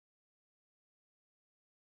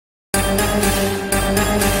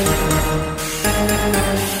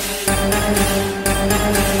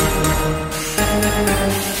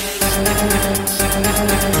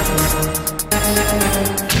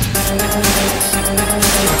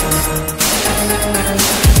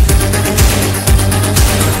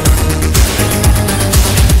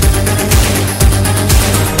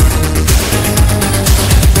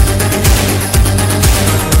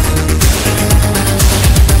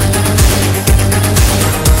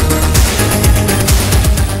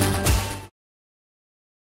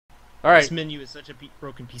All right. This menu is such a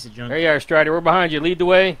broken piece of junk. There you are, Strider. We're behind you. Lead the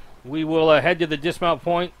way. We will head to the dismount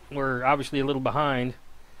point. We're obviously a little behind.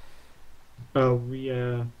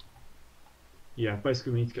 Yeah,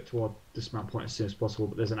 basically we need to get to our dismount point as soon as possible,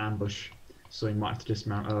 but there's an ambush, so we might have to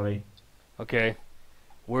dismount early. Okay.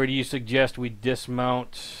 Where do you suggest we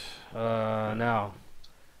dismount now?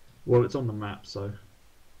 Well, it's on the map, so...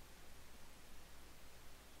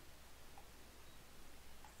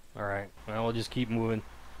 Alright, well, we'll just keep moving.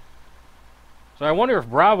 So I wonder if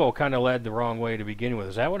Bravo kind of led the wrong way to begin with.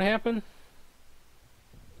 Is that what happened?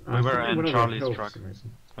 We were in Charlie's truck.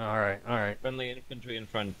 Alright. Friendly infantry in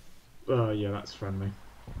front. Yeah, that's friendly.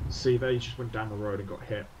 See, they just went down the road and got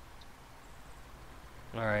hit.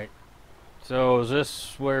 Alright. So is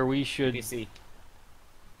this where we should... PC.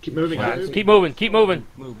 Keep moving, Keep moving, keep moving.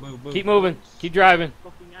 Move. Keep moving, keep driving.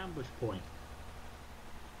 Fucking ambush point.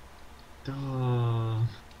 I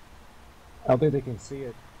don't think they can see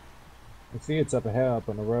it. I see it's up ahead, up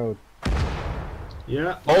on the road.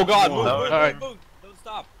 Yeah. Oh god, move, Alright. move. Don't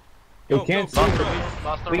stop. They Go, can't go, see go.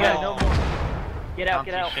 it. We got no more. Get out,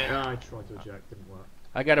 get out. Yeah, I tried to eject, didn't work.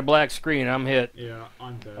 I got a black screen, I'm hit. Yeah,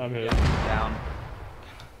 I'm dead. I'm hit. Down.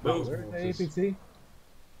 That was Where's the Mortis. APC?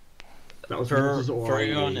 That was Mortis or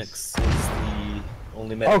Furionics is the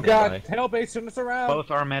only medic Oh god, nearby. Hellbase, turn us around!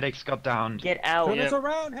 Both our medics got downed. Get out. Turn us Yep.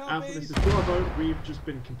 around, Alpha, this Hellbase! is Bravo. We've just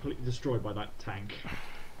been completely destroyed by that tank.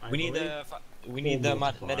 We need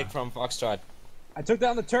the medic from Foxtrot. I took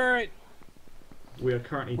down the turret! We are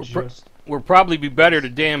currently We're just... Would probably be better to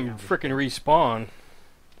damn frickin' respawn.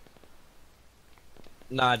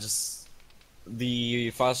 Nah, just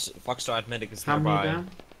the Foxtrot medic is How nearby. many down?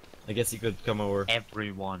 I guess he could come over.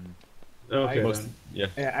 Everyone. Okay, Most, then. yeah.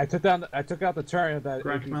 Yeah, I took out the turret of that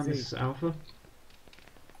Grand Command, this APC. is Alpha.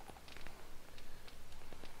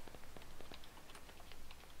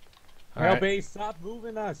 Alright. Hellbase, stop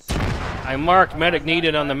moving us! I marked medic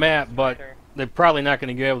needed on the map, but they're probably not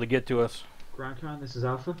going to be able to get to us. Grand Command, this is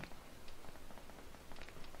Alpha.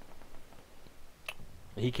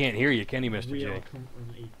 He can't hear you, can he, Mr. We J? are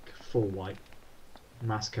completely full white.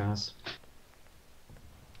 Mass cars.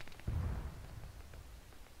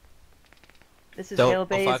 This is So,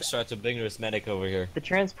 Hellbase. Foxtrot to bring this medic over here. The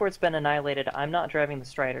transport's been annihilated. I'm not driving the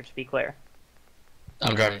Strider, to be clear.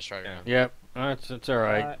 I'm driving straight now. Yep, it's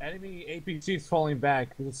alright. Enemy APC is falling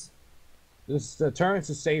back. The turret's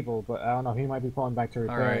disabled, but I don't know, he might be falling back to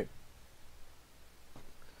repair Alright. it.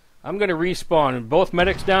 I'm going to respawn. Both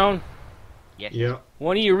medics down? Yes. Yeah.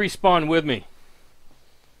 One of you respawn with me.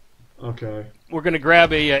 Okay. We're going to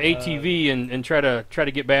grab a ATV and try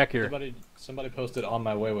to get back here. Somebody posted on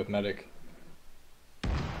my way with medic.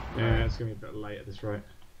 Yeah, it's gonna be a bit late at this rate.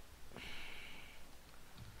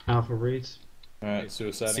 Alpha reads. Alright,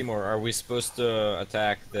 suicide. Seymour, are we supposed to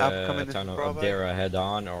attack the town of Abdera head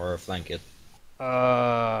on or flank it?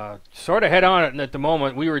 Sort of head on it at the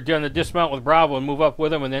moment. We were doing the dismount with Bravo and move up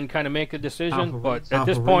with him and then kind of make a decision. Alpha But reads. at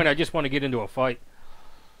this Alpha point, reads. I just want to get into a fight.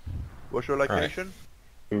 What's your location?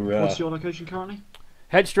 What's your location currently?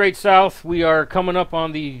 Head straight south. We are coming up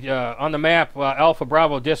on the map. Alpha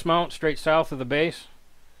Bravo dismount straight south of the base.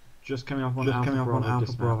 Just coming up on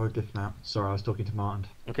Alpha Bravo dismount. Sorry, I was talking to Martin.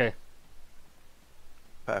 Okay.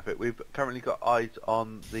 Perfect. We've currently got eyes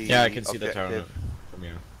on the Yeah, I can see the objective. town from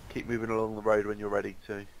here. Keep moving along the road when you're ready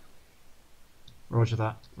to. Roger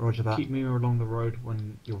that. Roger that. Keep moving along the road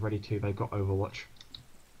when you're ready to. They've got Overwatch.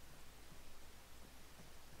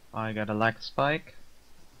 I got a lag spike.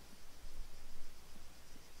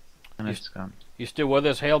 And it's gone. You still with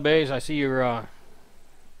us, Hail Bays? I see your.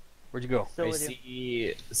 Where'd you go? Still I with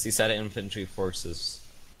you. see set infantry forces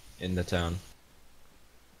in the town.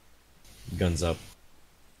 Guns up.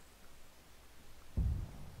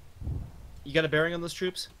 You got a bearing on those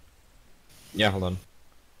troops? Yeah, hold on.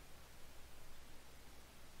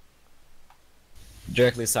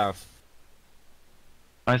 Directly south.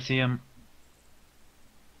 I see him.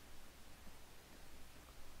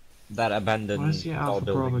 That abandoned Where's the tall Alpha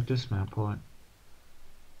building. Bravo dismount point?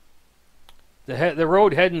 The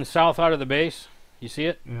road heading south out of the base. You see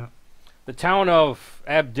it? Yeah. The town of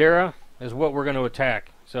Abdera is what we're going to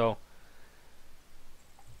attack. So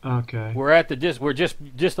Okay. we're at the we're just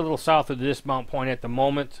a little south of the dismount point at the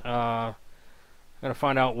moment. Gonna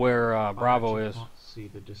find out where Bravo is. Can't see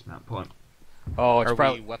the dismount point. Oh, it's Are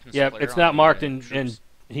probably we weapons yeah. clear It's on not the, marked in troops?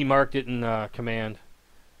 he marked it in command.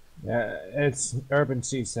 Yeah, it's urban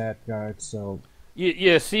CSAT guard, so...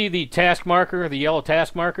 You see the task marker, the yellow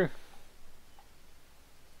task marker?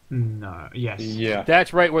 No. Yes. Yeah.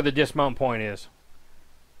 That's right where the dismount point is.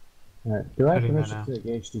 Alright, do I have Heading there permission now. to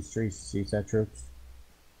engage these three CSAT troops?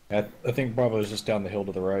 I think Bravo is just down the hill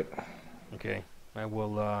to the right. Okay, I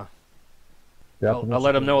will I'll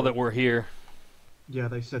let them know that we're here. Yeah,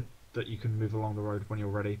 they said that you can move along the road when you're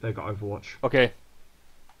ready. They got Overwatch. Okay.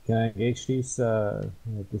 Can I engage these, the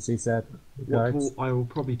CSAT What guards? I will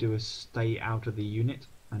probably do is stay out of the unit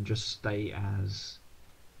and just stay as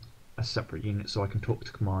a separate unit, so I can talk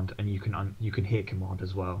to command and you can hear command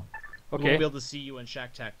as well. We Okay. won't be able to see you in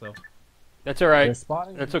Shack Tack though. That's all right. They're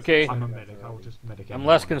spotting That's these okay. I'm a guys medic. I will already. just medic. I'm everyone.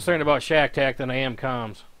 less concerned about Shack Tack than I am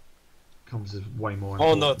comms. Comms is way more. Oh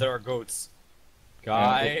no, important. there are goats.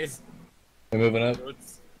 Guys. We're moving up.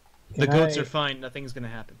 Goats. The Can goats I- are fine. Nothing's gonna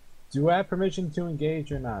happen. Do I have permission to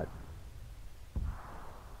engage or not?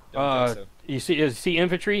 Don't think so. You see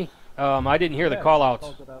infantry? I didn't hear the Yes, call I outs.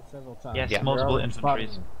 called it out several times. Yes, They're multiple already spotting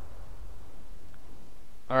infantries. me.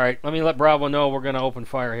 All right, let me let Bravo know we're going to open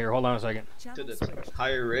fire here. Hold on a second. To the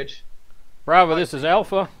higher ridge. Bravo, this is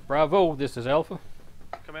Alpha. Bravo, this is Alpha.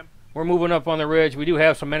 Come in. We're moving up on the ridge. We do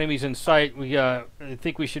have some enemies in sight. We I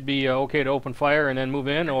think we should be okay to open fire and then move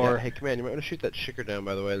in, or Hey, command, you might want to shoot that shicker down,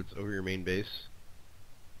 by the way, that's over your main base.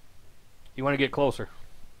 you want to get closer?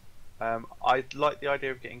 I like the idea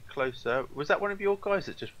of getting closer. Was that one of your guys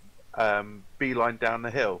that just beeline down the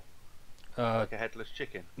hill like a headless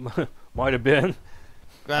chicken? Might have been.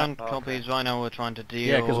 Ground Okay. copies. Right now we're trying to deal.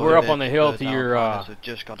 Yeah, 'cause we're up with on the it. hill The to your, Downfires have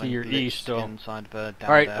just got to your glitched east, so- inside the down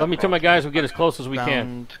All right, there let me tell my across. guys we'll get as close as we can.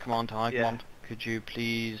 Ground command to high Yeah. command. Could you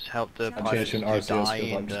please help the I'm pilots changing who RCS die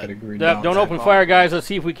because I'm in just the gonna green. Don't down open there? fire, guys. Let's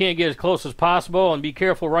see if we can't get as close as possible, and be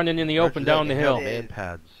careful running in the open down the hill. Man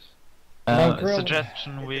pads.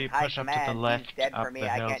 Suggestion: we High push up to the command, he's left dead up for me,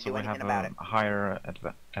 the I hill, can't so do we anything have about a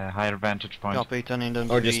it. higher vantage point. Copy, turning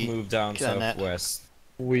them Or to just the move down Canet. southwest.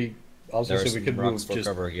 We also There are said we some could rocks move for just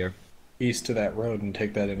cover here. east to that road and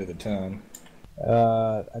take that into the town.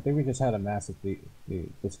 I think we just had a massive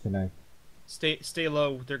disconnect. Stay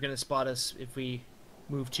low. They're gonna spot us if we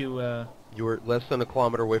move to. You were less than a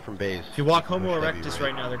kilometer away from base. If you walk Homo Push heavy, erectus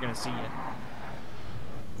right now, they're gonna see you.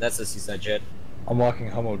 That's the seaside jet. I'm walking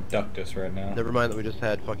Homo ductus right now. Never mind that we just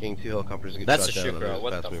had fucking 2 helicopters get That's a shot down ship, on bro. this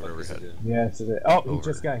What fast the mover fuck is overhead. it? Yes, it is. Oh, he Over.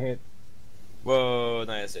 just got hit. Whoa,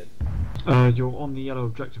 nice it. You're on the yellow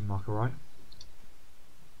objective marker, right?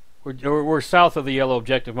 We're south of the yellow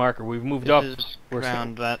objective marker. We've moved up. This is We're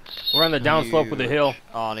ground, that's we're on the downslope of the hill.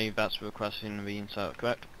 Arnie, that's requesting to be insert,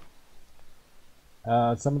 correct?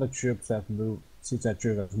 Some of the troops have moved. CSAT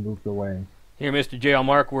troops have moved away. Here, Mr. J, I'll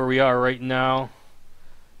mark where we are right now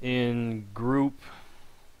in group.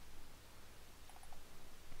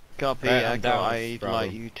 Copy, Right, I'm Echo, down with I'd Bravo.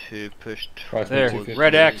 like you to push There, towards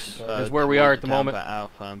red X the, is where we are at the towards moment. Delta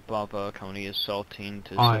Alpha and Bravo are currently assaulting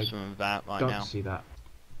to I some of that right Don't now. see that.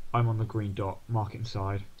 I'm on the green dot. Mark it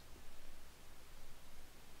inside.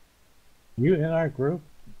 You in our group?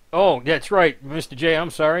 Oh, that's right, Mr. J. I'm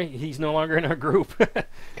sorry. He's no longer in our group.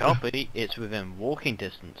 Copy, it's within walking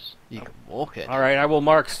distance. You can walk it. All right, I will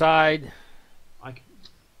mark side.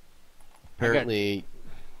 Apparently,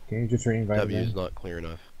 Can you just reinvite W again? is not clear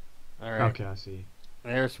enough. All right. Okay, I see.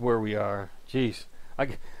 There's where we are. Jeez,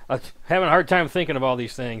 I'm having a hard time thinking of all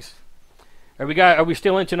these things. Are we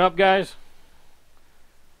still inching up, guys?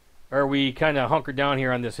 Or are we kind of hunkered down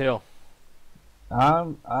here on this hill?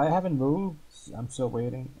 I haven't moved. I'm still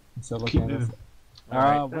waiting. I'm still looking Keep at this. moving. All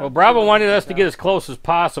right. Well, Bravo wanted us to get as close as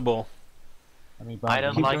possible. I mean, I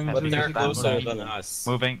don't Keep like going that. until you They're get closer back. than us.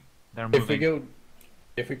 Moving. They're If we moving. go,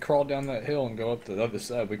 if we crawl down that hill and go up to the other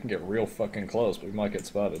side, we can get real fucking close, but we might get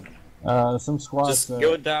spotted. Some squads. Just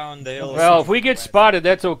go down the hill. Well, if we get spotted,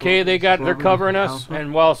 that's okay. They're covering us,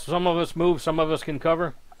 and while some of us move, some of us can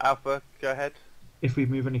cover. Alpha, go ahead. If we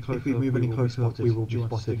move any closer, we will be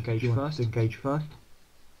spotted. Engage first.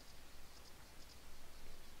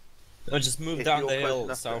 No, just move If down you're the close hill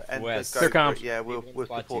enough to enter, southwest. go Here for comes. it. Yeah, we'll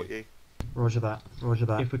Spot support you. you. Roger that. Roger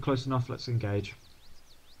that. If we're close enough, let's engage.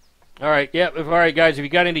 All right. Yep. All right, guys. If you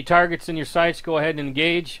got any targets in your sights, go ahead and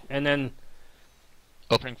engage, and then.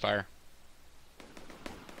 Opening fire.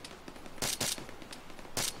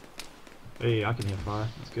 Hey, I can hear fire.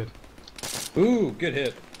 That's good. Ooh, good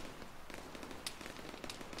hit.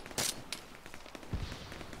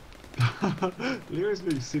 Liru's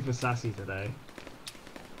being super sassy today.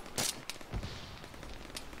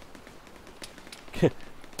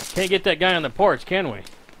 Can't get that guy on the porch, can we?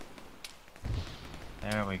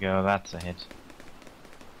 There we go. That's a hit.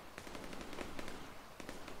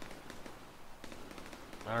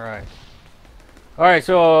 All right. All right.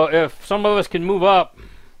 So if some of us can move up.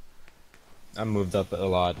 I moved up a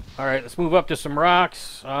lot. All right, let's move up to some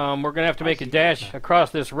rocks. We're gonna have to make a dash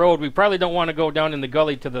across this road. We probably don't want to go down in the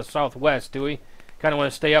gully to the southwest, do we? Kind of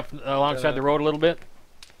want to stay up alongside the road a little bit.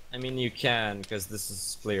 I mean, you can, because this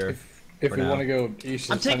is clear. If For we now. want to go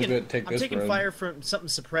east I'm just a tiny taking bit, take I'm this taking road. fire from something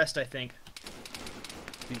suppressed. I think.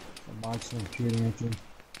 Marksman shooting at you.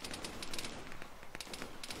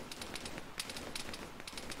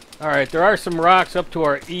 Alright, there are some rocks up to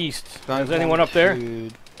our east. Is anyone up there?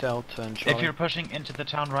 Delta and If you're pushing into the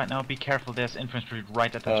town right now, be careful. There's infantry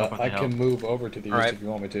right at the top of the I hill. can move over to the east if you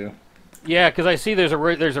want me to. Yeah, because I see there's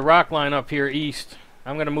a rock line up here east.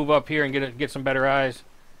 I'm gonna move up here and get some better eyes.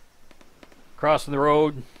 Crossing the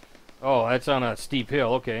road. Oh, that's on a steep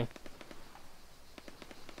hill. Okay.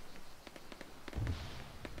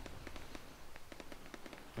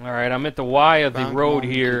 All right, I'm at the Y of the road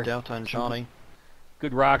here. Delta and Charlie.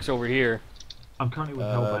 Good rocks over here. I'm currently with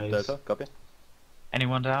Hellbase. Delta, copy.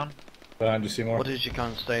 Anyone down? Behind you, Seymour. What is your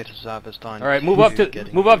current status at this time? All right, move up to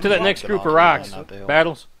that next group of rocks.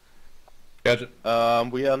 Battles. Gotcha.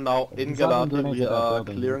 We are now in Galata. We are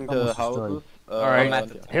clearing the houses. All right,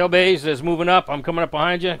 Hellbase is moving up. I'm coming up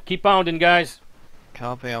behind you. Keep bounding, guys.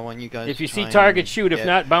 Copy. I want you guys. If you see target, shoot. If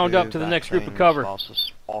not, bound up to the next group of cover.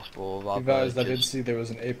 You guys, I did see there was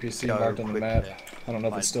an APC marked on the map. I don't know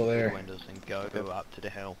if it's still there. And go up to the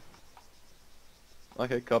hill.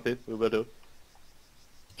 Okay, copy. We will do.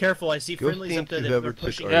 Careful, I see friendlies up there that are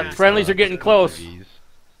pushing. Yep, friendlies are getting close.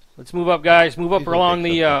 Let's move up, guys. Move up along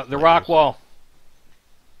the rock wall.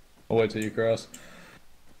 I'll wait till you cross.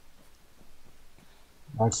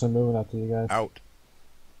 Marksman moving up to you guys. Out.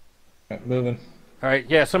 Right, moving. All right,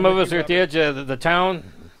 yeah, some of us are at the edge of the town,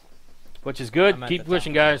 which is good. Keep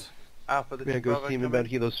pushing, guys. Alpha, the ghost team inbound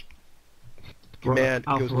helos. Command,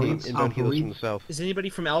 ghost team inbound helos from the south. Is anybody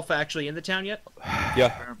from Alpha actually in the town yet?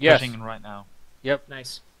 Yeah. Yes. Pushing right now. Yep.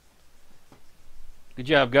 Nice. Good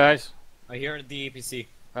job, guys. I hear the APC.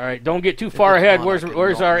 All right, don't get too far ahead.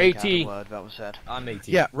 Where's our AT? I'm AT.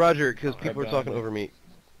 Yeah, Roger, because people are talking over me.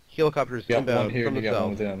 Helicopters inbound from the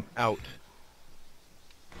south. Out.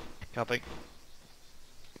 Copy.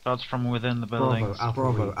 Shots from within the building.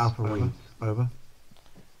 Alpha reads. Over.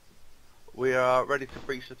 We are ready to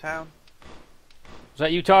breach the town. Is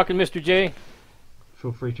that you talking, Mr. J?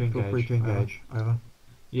 Feel free to engage. Over.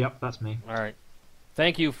 Yep, that's me. All right.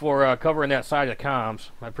 Thank you for covering that side of the comms.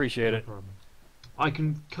 I appreciate it. I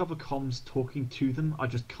can cover comms talking to them. I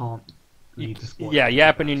just can't lead the squad. Yeah,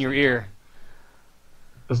 yapping in your ear.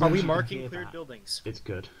 Are we marking cleared buildings? It's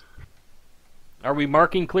good. Are we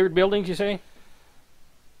marking cleared buildings, you say?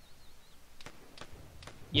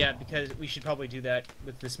 Yeah, because we should probably do that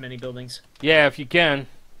with this many buildings. Yeah, if you can.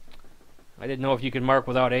 I didn't know if you could mark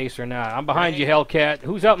without ace or not. I'm behind you, Hellcat.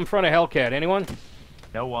 Who's up in front of Hellcat? Anyone?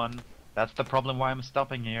 No one. That's the problem why I'm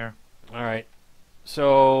stopping here. All right.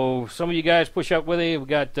 So, some of you guys push up with me. We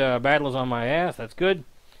got battles on my ass. That's good.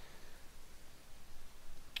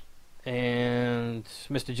 And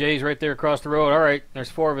Mr. J's right there across the road. All right, there's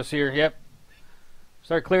 4 of us here. Yep.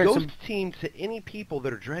 Start clearing Ghost some. team to any people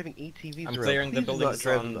that are driving ATVs I'm around. clearing the Please do not buildings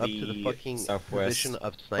drive on them up to the the fucking southwest. position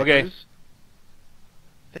of snipers. Okay.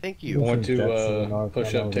 Thank You you. want to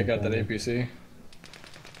push up, take out that APC?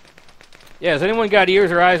 Yeah, has anyone got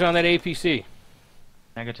ears or eyes on that APC?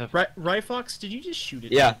 Negative. Ryfox, did you just shoot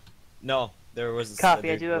it? Yeah. No, there was. Copy.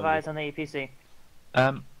 I do have eyes on the APC.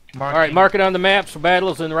 All right, mark it on the map so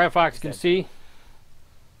battles and the Red Fox can see.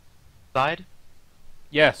 Side?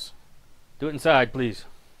 Yes. Do it inside, please.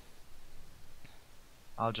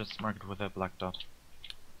 I'll just mark it with a black dot.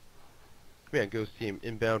 Yeah, Ghost team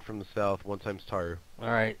inbound from the south. 1 times Taru. All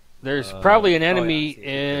right. There's probably an enemy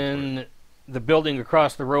in the building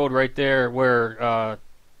across the road right there where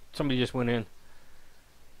somebody just went in.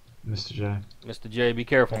 Mr. J. Mr. J, be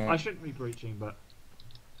careful. I shouldn't be breaching, but...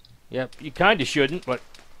 Yep, you kind of shouldn't, but...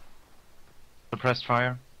 Suppressed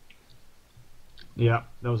fire? Yeah,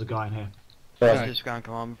 there was a guy in here. This is Grand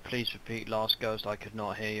Command. Please repeat last ghost. I could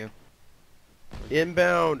not hear you.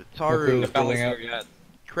 Inbound Taru. Building out.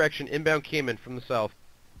 Correction, inbound Cayman from the south.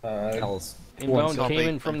 Inbound came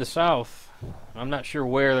in from the south. I'm not sure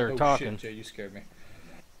where they're talking. Shit, Jay, you scared me.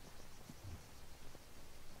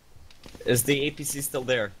 Is the APC still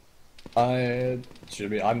there? I should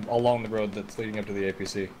be. I'm along the road that's leading up to the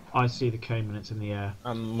APC. I see the Cayman, it's in the air.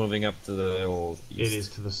 I'm moving up to the old east. It is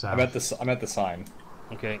to the south. I'm at the sign.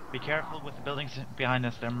 Okay. Be careful with the buildings behind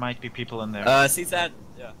us. There might be people in there. See that?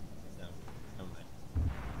 Yeah. No. Never mind.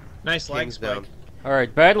 Nice lag spike. All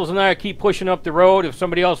right, Battles and I keep pushing up the road. If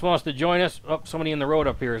somebody else wants to join us, somebody in the road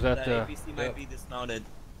up here. Is that? That APC might be dismounted.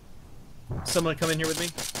 Someone come in here with me.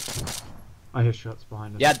 I hear shots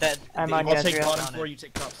behind us. Yeah, that. I'm on I'll take Yadria. bottom floor. You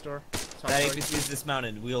take top store. That APC is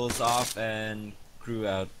dismounted. Wheels off and crew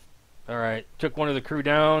out. All right, took one of the crew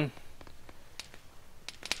down.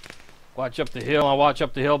 Watch up the hill. I'll watch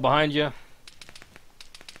up the hill behind you.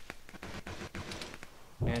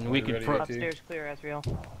 And we can. Upstairs clear, Ezreal.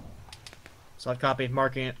 Solid copy.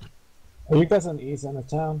 Marking it. Are you guys on the east end of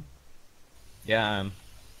town? Yeah.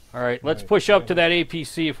 All right, let's push up to that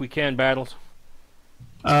APC if we can, Battles.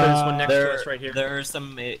 This one next to us right here. There are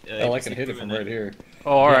some. Oh, I can hit it from right here.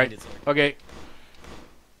 Oh, all right. Okay.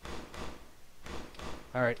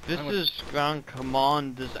 All right. This is Ground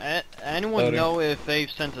Command. Does anyone know if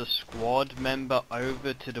they've sent a squad member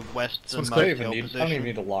over to the western motel position? I don't even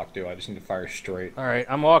need to lock, do I? just need to fire straight. All right,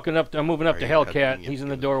 I'm walking up. I'm moving up to Hellcat. He's in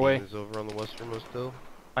the doorway. Over on the westernmost hill.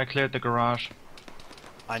 I cleared the garage.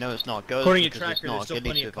 I know it's not good. According to tracker, there's still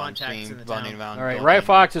plenty of contacts in the town. All right, Right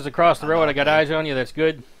Fox is across the road. I got eyes on you. That's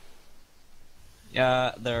good.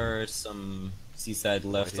 Yeah, there are some seaside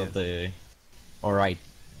left of the. All right.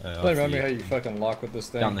 Remember how you fucking lock with this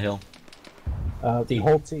thing? Down the hill. The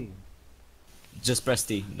whole team. Just press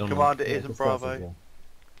T. Commander isn't Bravo.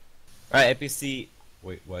 Alright, APC.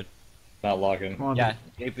 Wait, what? Not locking. Yeah,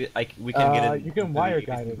 we can get it. You can wire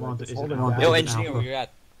guide it. Just hold it down. Yo, engineer, where you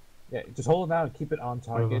at? Yeah, just hold it down and keep it on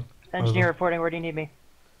target. Engineer reporting. Where do you need me?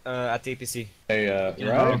 At the APC. Hey,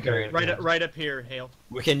 right up here, Hale.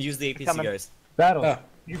 We can use the APC, guys. Battle.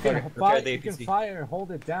 You can fire and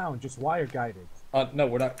hold it down. Just wire guide it. No,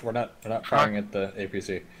 we're not firing at the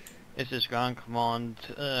APC. This is Ground Command.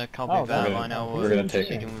 Copy that. I know we're gonna take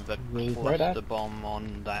it. With a cluster bomb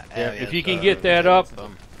on that area. If you can get that up,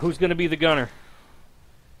 who's gonna be the gunner?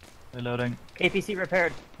 Reloading. APC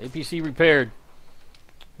repaired. APC repaired.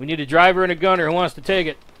 We need a driver and a gunner. Who wants to take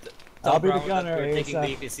it? I'll be the gunner. We're taking the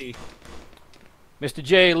APC. Mr.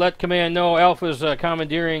 J, let command know Alpha's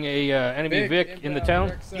commandeering a enemy Vic in the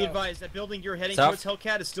town. Be advised that building you're heading towards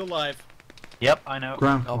Hellcat is still live. Yep, I know.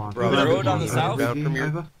 Ground command. The road on the south.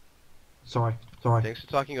 Over. Sorry. Thanks for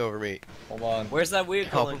talking over me. Hold on. Where's that weird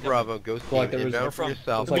Alpha Bravo, ghost team, like there was inbound from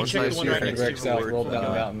yourself. Let me check the one right next to you. south, rolled down the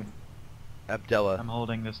mountain. Abdella. I'm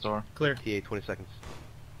holding this door. Clear. TA 20 seconds.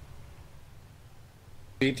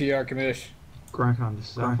 BTR commish. Ground command.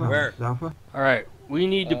 This is Alpha. Where? Alpha. All right, we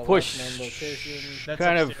need to push.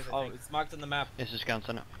 Kind of. Oh, it's marked on the map. This is Gun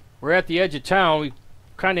Center. We're at the edge of town. We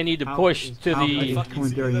kind of need to push to the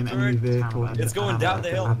It's going down the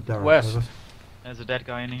hill. west. There's a dead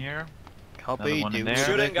guy in here. Copy. One in there.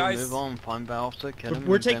 Shooting, guys. Move on. Find Alpha.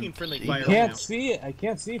 We're taking friendly fire. I can't see it. I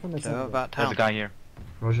can't see from the center. About There's town. a guy here.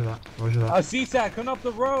 Roger that. Roger that. CSAT, come up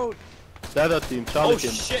the road. Data team, Charlie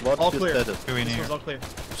team. Shit! What's All your clear. status? Two in This here. one's all clear.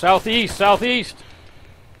 Southeast, southeast.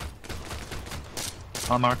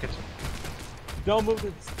 I'll mark it. Don't move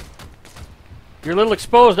it. You're a little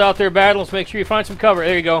exposed out there, Battles. Make sure you find some cover.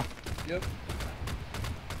 There you go. Yep.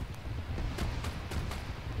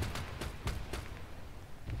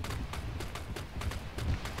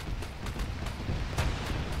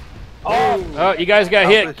 Oh, you guys got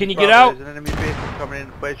hit. Can you get out? There's an enemy vehicle coming in.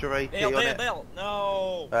 Where's your AP on it?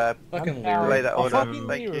 No. Fucking Lay that order. Fucking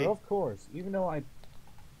Thank Liru, you. of course. Even though I...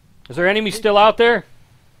 Is there enemies still out there?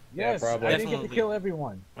 Yes, probably. I didn't get to Definitely. kill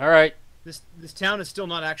everyone. All right. This town is still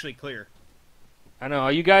not actually clear. I know.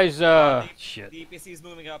 You guys, shit. The APC is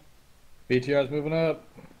moving up. BTR's moving up.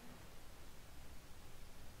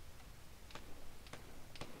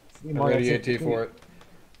 I'm ready AT for it.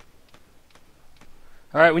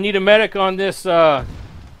 All right, we need a medic on this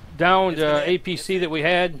downed APC that we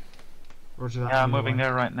had. Roger that. Yeah, I'm moving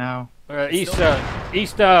there right now. East,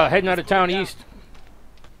 heading out of town east.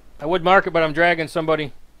 I would mark it, but I'm dragging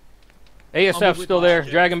somebody. ASF's still there.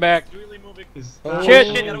 Drag him back. Shit!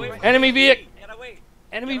 Enemy Vic!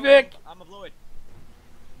 Enemy Vic! I'm a fluid.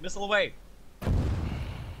 Missile away.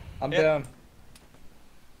 I'm down.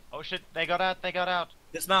 Oh shit, they got out, they got out.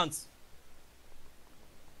 Dismounts.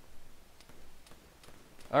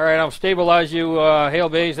 All right, I'll stabilize you, Hail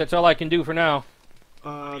Bays. That's all I can do for now.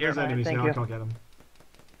 There's enemies thank now. you. I can't get them.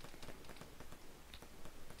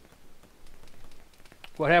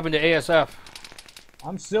 What happened to ASF?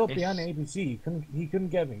 I'm still behind the ABC. He couldn't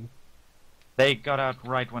get me. They got out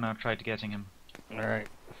right when I tried getting him. All right.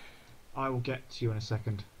 I will get to you in a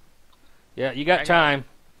second. Yeah, you got time.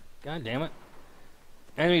 God damn it.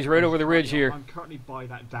 Enemies right over the ridge here. I'm currently by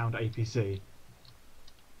that downed APC.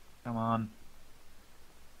 Come on.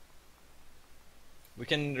 We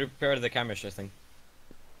can repair the Kamish, I think.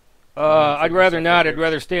 I'd rather not. I'd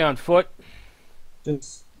rather stay on foot.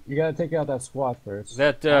 Just you gotta take out that squad first.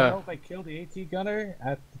 That I don't know if I killed the AT gunner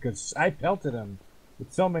because I pelted him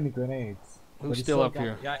with so many grenades. Who's still up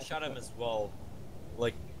here? Yeah, I shot him as well.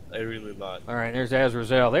 Like, I really lot. All right, there's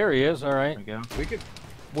Azrazel. There he is. All right. There we go.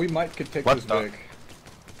 We might could take What this the- big.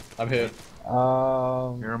 I'm hit.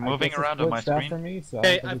 You're moving around on my screen. For me, so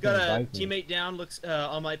Hey, I've got a teammate down. Looks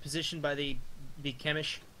on my position by the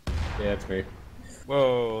chemish. Yeah, it's me.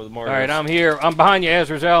 Whoa, the All mortars. right, I'm here. I'm behind you,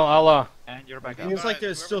 Azrazel. I'll And you're back It up. looks like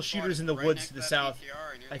there's still shooters in the woods to the south.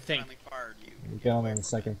 I think. We get on the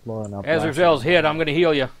second floor and up. As Roselle's hit, I'm gonna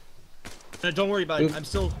heal you. No, don't worry about it. I'm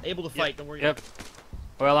still able to fight. Don't worry. Yep.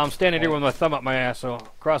 Well, I'm standing here with my thumb up my ass, so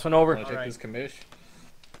crossing over. Can I take this commish?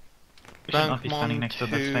 We should not be standing next to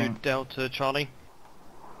this thing. Delta Charlie.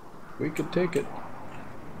 We could take it.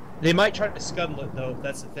 They might try to scuttle it though.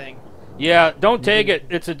 That's the thing. Yeah, don't take it.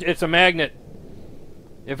 It's a magnet.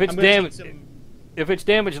 If it's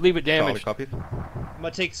damaged, leave it damaged. Copy. I'm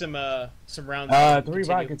gonna take some rounds. 3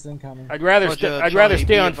 rockets incoming. I'd rather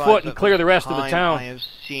stay on foot and clear the rest of the town. I have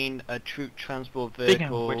seen a troop transport Speaking of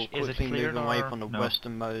vehicle which, is it quickly cleared moving away or from the no?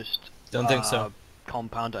 westernmost Don't think so.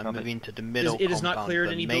 compound and moving to the middle It is compound. not cleared.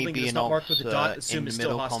 But Any building maybe that's an not marked with a dot, officer assume in it's the still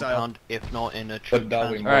middle hostile. compound, if not in a What troop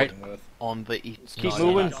dot we transport marking with? on the east Keep side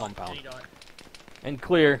moving. of that compound. And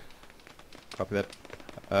clear. Copy that.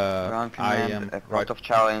 Ground I command, am a right. of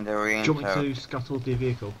Charlie in the range. Do you want me to scuttle the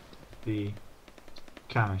vehicle? The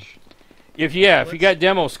Camish. If you got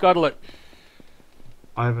demo, scuttle it.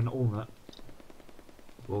 I have an Allnut.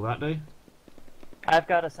 Will that do? I've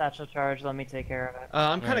got a satchel charge. Let me take care of it.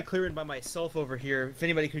 I'm kind of clearing by myself over here. If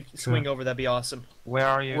anybody could swing over, that'd be awesome. Where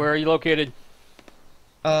are you? Where are you located?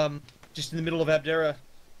 Just in the middle of Abdera,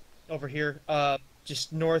 over here.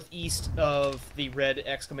 Just northeast of the red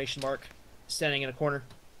exclamation mark, standing in a corner.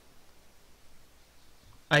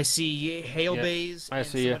 I see hail Yep, bays I and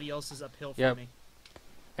see ya. somebody else is uphill from Yep. me.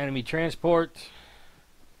 Enemy transport.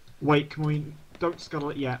 Wait, can we... Don't scuttle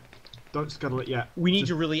it yet. Don't scuttle it yet. We need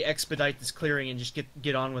to really expedite this clearing and just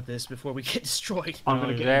get on with this before we get destroyed. I'm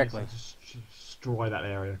gonna exactly. destroy that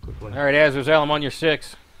area quickly. All right, Azrael, I'm on your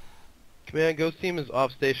 6. Command, Ghost Team is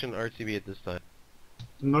off station RTB at this time.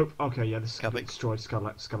 Nope. Okay, yeah, this is Copy. destroyed. Scuttle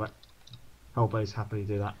it. Scuttle it. Hellbase happily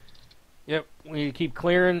do that. Yep, we need to keep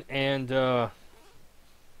clearing and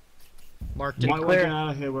Marked Might it. want to get out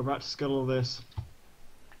of here. We're about to scuttle this.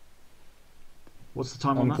 What's the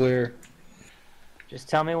time on that? Unclear. Just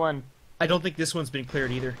tell me when. I don't think this one's been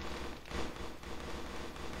cleared either.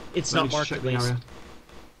 It's Let me not just marked check at the least. area.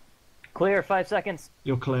 Clear. 5 seconds.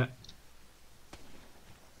 You're clear.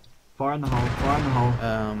 Fire in the hole. Fire in the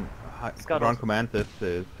hole. Ground Command, this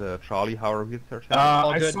is Charlie. How are we searching?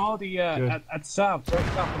 I good. saw the at south,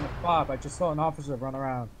 right up in the fob. I just saw an officer run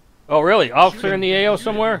around. Oh, really? Officer in the AO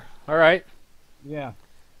somewhere? All right. Yeah.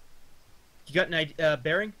 You got an idea,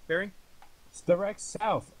 bearing? It's direct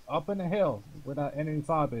south, up in the hill, where that enemy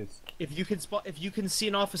fob is. If you can see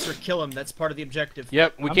an officer, kill him. That's part of the objective.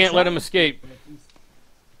 Yep, we can't let him escape.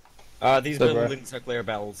 These buildings are clear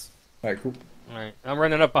bells. Alright, cool. All right, I'm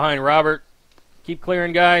running up behind Robert. Keep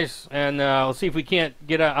clearing, guys, and I'll see if we can't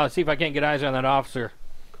get. I'll see if I can't get eyes on that officer.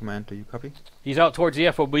 Command, do you copy? He's out towards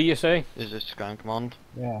the FOB, you say? Is this Ground Command?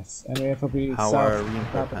 Yes, enemy FOB How south. are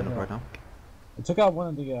reinforcements handled right now? I took out one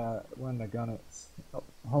of the gunners. Oh,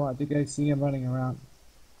 hold on, did you guys see him running around?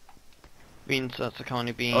 Means that's the kind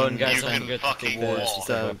of being Oh, and guys, don't sent forget to take the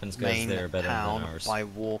the weapons, guys. main They're better than town ours. by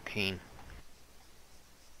walking.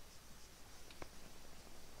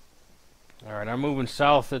 All right, I'm moving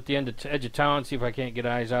south at the edge of town. See if I can't get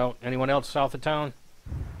eyes out. Anyone else south of town?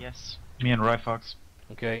 Yes. Me and Roy Fox.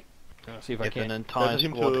 Okay. See if I If can't. an entire Let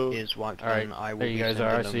him squad to- is wiped, All right, then I will there you be guys sending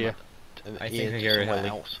are. I them see ya. I think I hear a somewhere heli.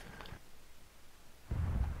 else.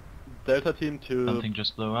 Delta Team to Something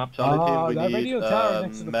just blew up. Charlie Team, we that need radio tower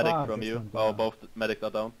next to the medic pod from just you. went Oh, down. both medics are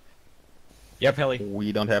down. Yep, heli.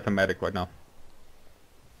 We don't have a medic right now.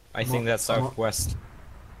 I think that's southwest.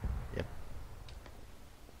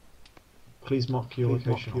 Please mark your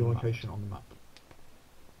location on the map.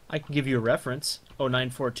 I can give you a reference.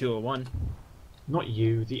 094201. Not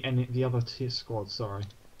you, the other tier squad. Sorry.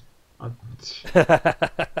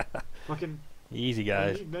 Fucking. Easy,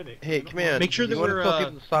 guys. Hey, Command. Make sure that you wanna we're tell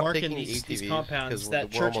people to stop marking taking these ATVs, compounds. 'cause That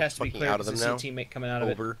we're church almost has to be fucking cleared out of because them I now. see a teammate coming out of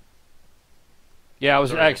it. Over. Yeah, I was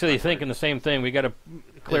Sorry, actually thinking the same thing. We got to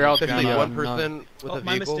clear out the Especially one person with Oh, a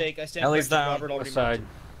my vehicle. mistake. I stand Heli's corrected. down. Robert already side.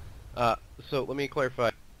 marked it. So let me clarify.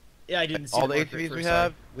 Yeah, I didn't see All the the marker at ATVs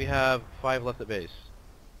first we have 5 left at base.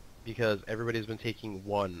 Because everybody's been taking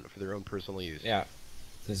 1 for their own personal use. Yeah.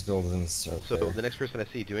 These buildings are So clear. the next person I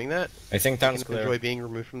see doing that, I think can town's clear. enjoy being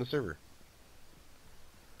removed from the server.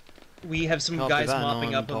 We have some Copy guys that, no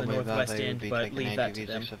mopping one up on told the me that northwest they would end, be but taking leave that to ATVs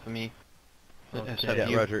them. Except for me. Yeah,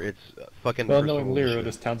 you. Roger, it's fucking Well, personal knowing Liru, shit.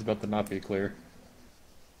 this town's about to not be clear.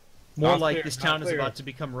 More Not like clear, this not town is clear. about to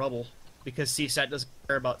become rubble because CSAT doesn't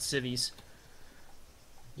care about civvies.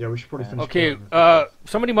 Yeah, we should probably finish. Okay, clearing this.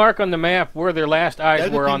 somebody mark on the map where their last eyes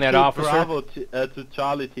Delta were Team on that to officer. Bravo to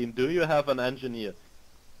Charlie Team, do you have an engineer?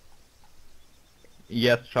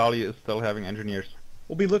 Yes, Charlie is still having engineers.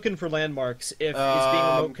 We'll be looking for landmarks. If it's being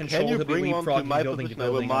remote Can controlled, you he'll be bring one to leapfrogging my building to position? I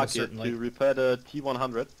will building mark almost it certainly. to repair the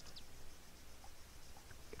T100.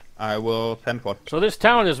 I will send what. So this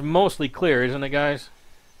town is mostly clear, isn't it, guys?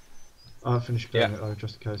 I'll finish clearing it,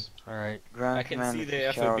 just in case. All right. Ground I can command see is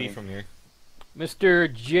the FOB shouting. from here.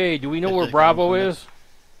 Mr. J, do we know This where is Bravo Ground is?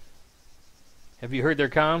 Have you heard their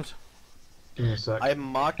comms? Give me a sec. I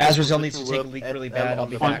marked Azrael the needs to position take a where leak really FM bad. I'll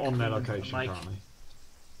be the back. I'm on their location Mike. currently.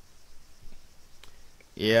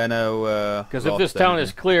 Yeah, no. Because if this town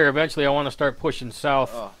is clear, eventually I want to start pushing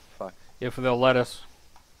south. Oh, fuck. If they'll let us.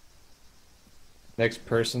 Next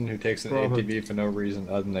person who takes an Bravo. ATV for no reason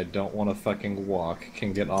other than they don't want to fucking walk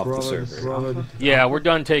can get off the server. Yeah, we're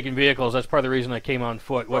done taking vehicles. That's part of the reason I came on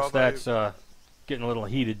foot. What's Bravo. that's getting a little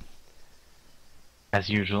heated. As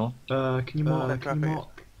usual. Can you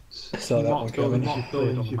mark? Saw that one Mark coming.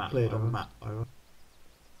 buildings you've cleared on the map. Over.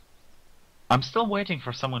 I'm still waiting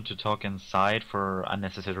for someone to talk inside for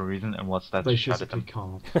unnecessary reason, and what's that? They Shout at physically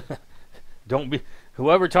them. can't. Don't be.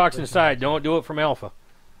 Whoever talks inside, don't do it from Alpha.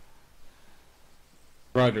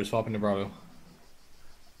 Roger, swap into Bravo.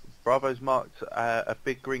 Bravo's marked a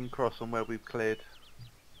big green cross on where we've cleared.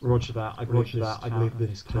 Roger that. I believe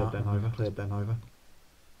this is cleared then over.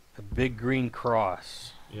 A big green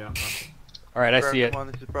cross. Yeah. All right, I see it. Come on,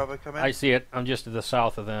 this is Bravo coming. I see it. I'm just to the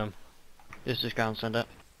south of them. This is ground sender.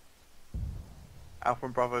 Alpha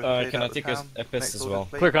and Bravo. Can I take a piss as well?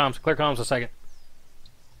 Clear comms a second.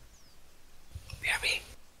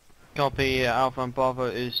 Copy, Alpha and Bravo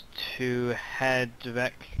is to head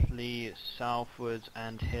directly southwards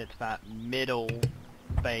and hit that middle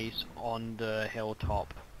base on the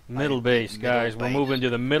hilltop. Middle base, guys. We're moving to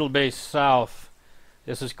the middle base south.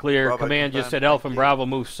 This is clear. Bravo, Command just confirm. said Alpha Thank and you. Bravo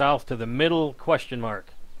move south to the middle question mark.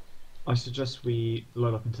 I suggest we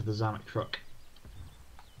load up into the Zamek truck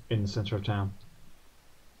in the center of town.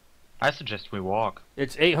 I suggest we walk.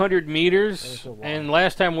 It's 800 meters, and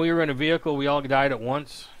last time we were in a vehicle, we all died at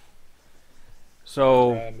once.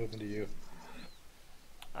 So Moving to you.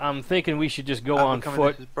 I'm thinking we should just go Alpha on coming,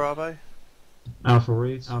 foot. This is Bravo. Alpha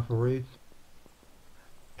reads.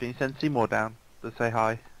 Can you send Seymour down to say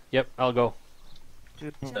hi? Yep, I'll go.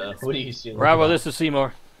 What do you see? Bravo, this is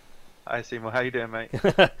Seymour. Hi Seymour, how you doing, mate?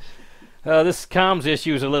 This comms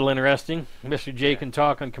issue is a little interesting. Mr. J can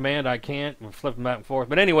talk on command, I can't. We're flipping back and forth.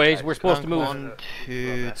 But anyways, we're supposed to move On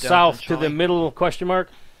to south to Delta the middle question mark.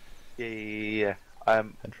 Yeah.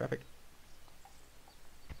 And traffic.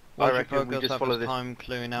 I Roger, reckon we focus just at follow this this time,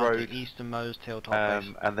 clearing out road, the easternmost hilltop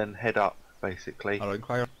base. and then head up, basically. Hello,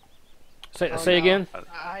 inquire. Say again.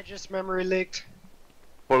 I just memory leaked.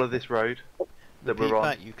 Follow this road that Repeat we're on.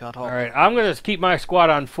 that, you cut off. All right, I'm gonna keep my squad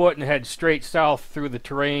on foot and head straight south through the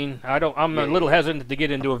terrain. I'm a little hesitant to get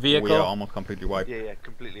into a vehicle. We are almost completely wiped. Yeah,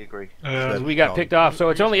 completely agree. We got picked off, so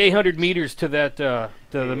it's only 800 meters to that to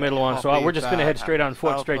the middle one. So Copy we're just gonna head that. straight on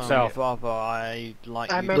foot, straight Alpha south. Bravo, I'd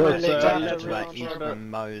like I you remember to later get after to we that were on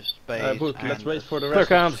easternmost base let's and wait for the Clear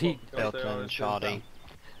comms. He Delta and Charlie.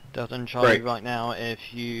 Delta and Charlie, Great. right now,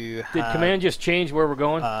 if you did have command just change where we're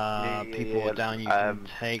going? people yeah. down, you can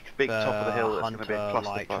take big top of the hill that's gonna be a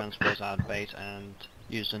Hunter-like clusterfuck. transports out of base and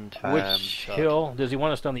use them to... Which hill? Does he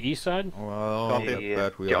want us on the east side? Well, Copy,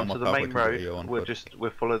 but we Get are onto almost the halfway main to the road. hill on We'll foot.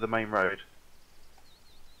 we'll follow the main road.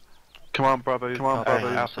 Come on, Bravo. Come on,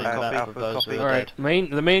 Bravo. so Alpha, those copy. who All right,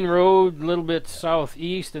 the main road, a little bit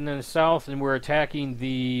southeast and then south, and we're attacking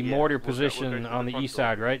the mortar we'll go position through on the the front east door.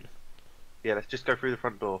 side, right? Yeah, let's just go through the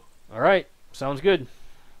front door. All right, sounds good.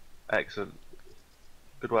 Excellent.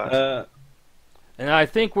 Good work. And I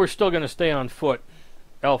think we're still going to stay on foot.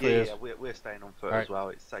 Alpha is. Yeah, we're staying on foot All right. as well.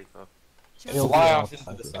 It's safer.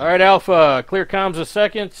 All right, Alpha, clear comms a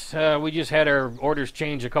second. We just had our orders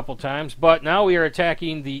changed a couple times, but now we are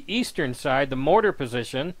attacking the eastern side, the mortar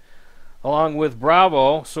position, along with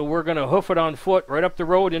Bravo. So we're going to hoof it on foot right up the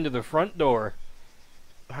road into the front door.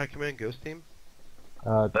 High Command Ghost Team?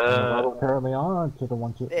 Currently on to the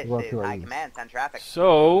one to This row is High Command, send traffic.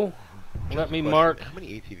 So let me mark. How many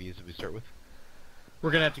ATVs did we start with? We're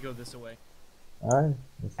gonna have to go this way. Alright.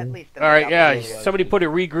 At least All right, yeah. Somebody put a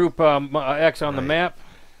regroup X on the map.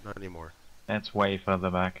 Not anymore. That's way further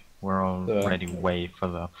back. We're already way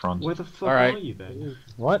further front. Where the fuck All right. are you then?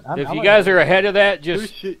 What? If you guys are ahead of that,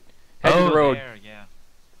 just head to the road. There, yeah.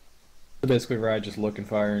 So basically, ride, just look and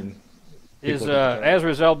fire, and Is people look at the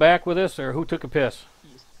Azrael back with us, or who took a piss?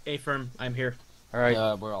 A-firm, I'm here. All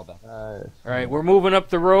right. We're all back. All right, we're moving up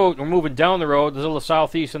the road. We're moving down the road, a little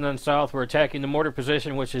southeast and then south. We're attacking the mortar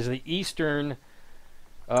position, which is the eastern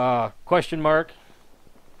question mark.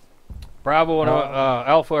 Bravo and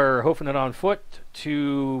Alpha are hoofing it on foot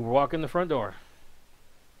to walk in the front door.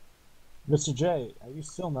 Mr. J, are you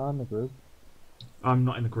still not in the group? I'm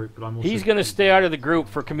not in the group, but I'm also... He's going to stay out of the group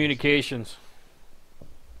for communications.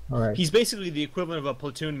 Alright. He's basically the equivalent of a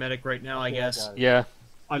platoon medic right now, I guess. Yeah.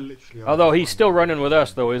 I literally. Although he's still running with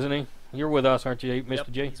us, though, isn't he? You're with us, aren't you, Mr.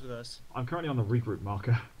 Yep, J? he's with us. I'm currently on the regroup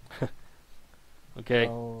marker. Okay.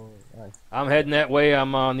 Oh, nice. I'm heading that way.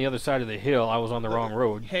 I'm on the other side of the hill. I was on the wrong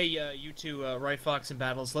road. Hey, you two, Right Fox and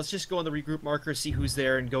Battles, let's just go on the regroup marker, see who's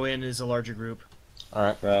there, and go in as a larger group.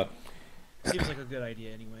 Alright. Seems like a good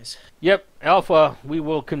idea, anyways. Yep, Alpha, we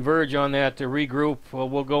will converge on that to regroup.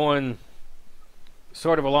 We'll go in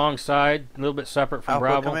sort of alongside, a little bit separate from Alpha,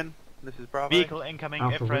 Bravo. come in. This is Bravo. Vehicle incoming,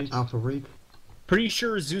 Alpha Ifrit. read. Alpha read. Pretty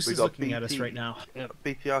sure Zeus We is got looking at us BT. right now.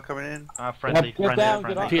 BTR coming in. Friendly, Get down,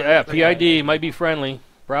 get friendly. off. PID might be friendly.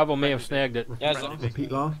 Bravo may have snagged it. Yeah, as long as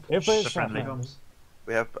Repeat last. If it's friendly.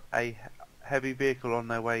 We have a heavy vehicle on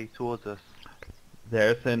their way towards us.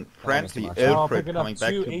 There's a friendly Oh, Ilfrid picking up coming back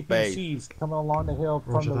two to base. APCs coming along the hill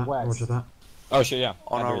from Roger the that. west. Roger that. Oh shit, yeah.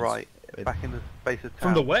 On our Hundreds. right, back in the base of town.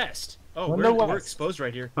 From the west? Oh, From we're, the we're west. exposed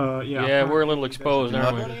right here. Yeah, we're a little exposed, Do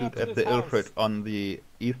aren't not we? shoot at the Ilfrid on the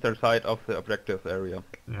eastern side of the objective area.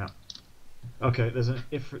 Yeah. Okay, there's an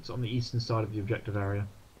Ifrit's on the eastern side of the objective area.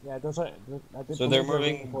 Yeah, those are. I did So they're believe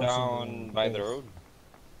moving reinforcing down by the base. road?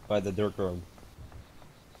 By the dirt road.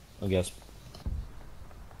 I guess.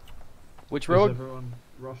 Which Is road? everyone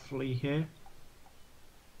roughly here?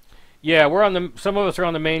 Yeah, we're on the. Some of us are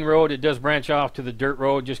on the main road. It does branch off to the dirt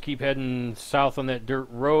road. Just keep heading south on that dirt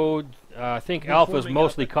road. I think We're Alpha's forming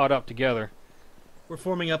mostly up. caught up together. We're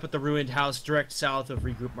forming up at the ruined house direct south of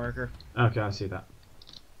regroup marker. Okay, I see that.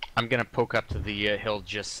 I'm gonna poke up to the hill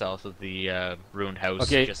just south of the ruined house.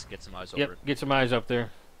 Okay. Just to get some eyes Yep, over it. get some eyes up there.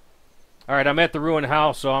 All right, I'm at the ruined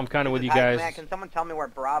house, so I'm kind of with you Hi, guys. Command, can someone tell me where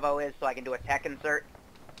Bravo is so I can do a tech insert?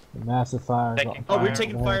 The massive fire. Taking Oh, we're Fire.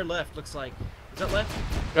 taking fire left, looks like. Is that left?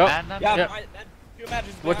 Oh, Yeah, yeah. can you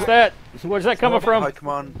imagine What's that? Where's that coming from? High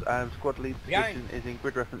command, squad lead Behind. position is in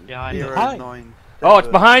grid reference Behind. 097. Oh, it's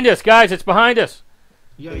behind us, guys. It's behind us.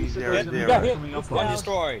 Yeah, you said Zero, there's an zero. Ifrit hit. coming up One on us.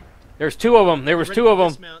 destroyed. There's two of them. There was Get two ready of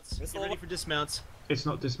for them. Dismounts. Get ready for dismounts. It's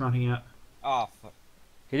not dismounting yet. Oh, fuck.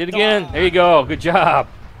 Hit it again. There you go. Good job.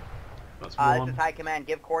 That's This one. is High Command.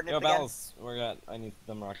 Give coordinates Yo, again. Bells. I need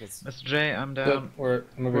them rockets. Mr. J, I'm Good. down. Where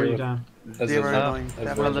Where are you down?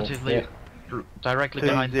 Relatively directly Two,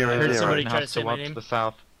 behind zero, the zero. broken Somebody try to house say to my watch name? the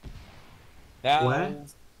south.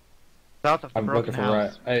 Bells. South of the I'm broken looking for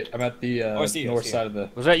right. house. I'm at the I see it, I north see it. side of the.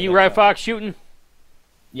 Was that you, Rye Fox, shooting?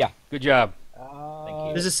 Yeah. Good job.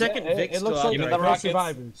 There's a second yeah, Vic it still looks out like there. no rockets?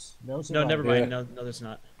 survivors. No No, survivors. never mind. No, there's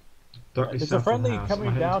not. Directly There's south a of the friendly house. coming Am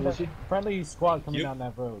I heading down. towards That, you? friendly squad coming You- down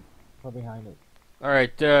that road. From behind it. All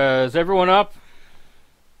right, is everyone up?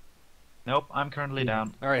 Nope, I'm currently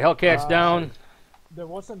down. All right, Hellcat's down. There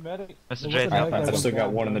was a medic. Mr. there J, was a medic that I've went still got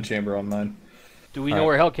down one in the there. chamber on mine. Do we know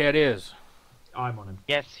where Hellcat is? I'm on him.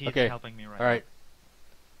 Yes, he's Okay. helping me right All right.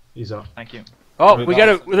 He's up. now. Thank you. Oh, we got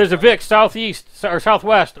a. There's a Vic southeast or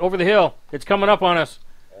southwest over the hill. It's coming up on us.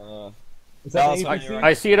 Is that Bells the on APC? your right.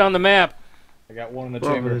 I see it on the map. I got one in the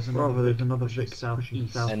Bravo, chamber. there's another Vic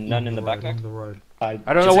southeast. And none in the backpack? On the road. I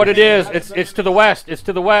don't know what it is. It's to the west. It's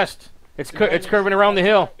to the west. It's curving around the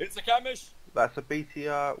hill. It's a Camish. That's a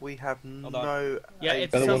BTR. We have on. no. Yeah,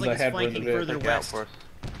 it The other sounds ones like I it's had were in the flanking Vic. further Look out west. for us.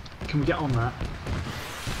 Can we get on that?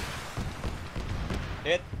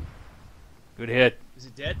 Hit. Good hit. Is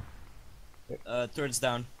it dead? Turns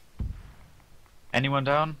down. Anyone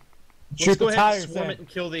down? Shoot Let's go the ahead tires. and swarm Sam. it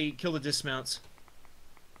and kill the dismounts.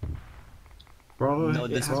 Bravo, No, it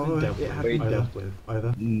this has has been been dealt with. dealt with. Dealt with.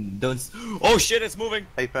 Either. Don't. Oh shit! It's moving.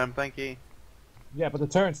 Hey fam, thank you. Yeah, but the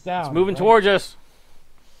turn's down. It's moving right? towards us.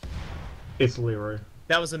 It's Liru.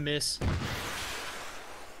 That was a miss.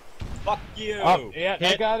 Fuck you. Oh, yeah, I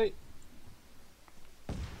Hit. got it.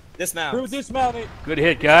 Dismount. Crew dismounted. Good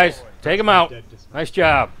hit, guys. Take them out. Dead dismount. Nice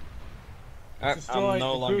job. Destroyed. I'm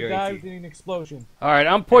no the longer crew died AT. in an explosion. All right,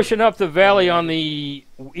 I'm pushing up the valley on the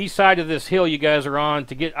east side of this hill you guys are on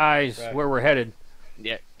to get eyes where we're headed.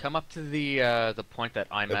 Yeah, come up to the point that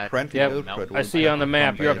I'm The at. friendly Yep. Ilfrid I will see you on the come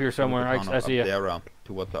map. You're up back here from the somewhere. I town see you. up there,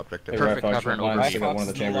 towards the objective. Hey, Perfect Red Fox, cover and front line, overview. still got one in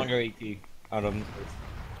the Fox no chamber. longer AT. Out of.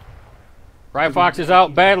 Ryan Fox is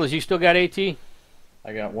out. Battlers, you still got AT?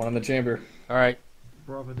 I got one in the chamber. All right.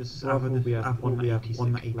 Bravo, this is Bravo, we have one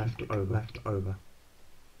 86 left over.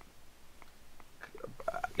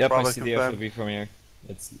 Yep, Bravo I see the confirmed. FOV from here.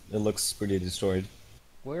 It looks pretty destroyed.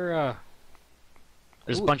 Where,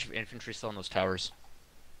 There's a Ooh. bunch of infantry still in those towers.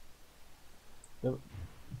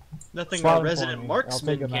 Nothing Spot our him resident for me. I'll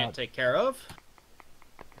marksman take him can't out. take care of.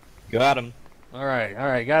 Got him. All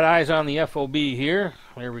right. Got eyes on the FOB here.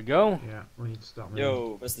 There we go. Yeah, we need to start moving.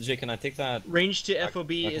 Yo, Mr. J, can I take that? Range to FOB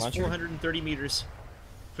rocket is launcher? 430 meters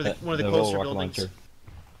for one of the little closer rocket buildings. launcher.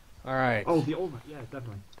 All right. Oh, the Ulma, yeah,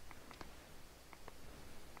 definitely.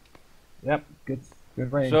 Yep, good.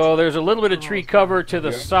 Good range. So there's a little bit of tree cover to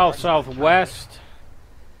the south-southwest.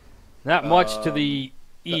 Not much to the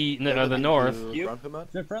the north. Friendly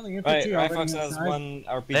Right, infantry Ryfox already has inside. one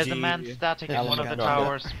RPG. There's a man static in one of the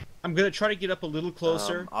towers. I'm gonna try to get up a little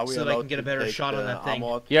closer Are we so that I allowed can get a to better take shot on the that thing.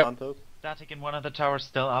 armored Yep. Santos? Static in one of the towers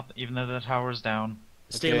still up, even though the tower's down.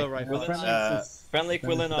 Stay low, right. Friendly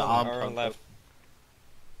Quillen on our left.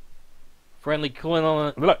 Friendly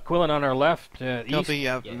Quillen on our left, east. Copy, you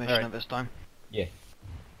have permission Alright. at this time. Yeah.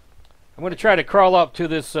 I'm going to try to crawl up to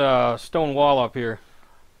this stone wall up here.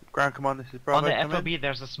 Ground command, this is On Bravo. the come in. FOB,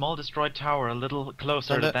 there's a small destroyed tower a little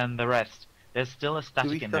closer Send it. than the rest. There's still a Do we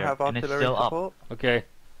static in still there, have and it's artillery still up. support? Okay.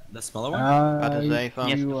 The smaller one? That is a farm.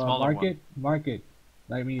 Yes, the You smaller mark one. it. Mark it.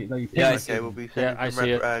 Like me. Like Yeah, I Okay, we'll be sending I some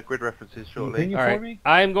see it. grid references Can shortly. you All for right. me?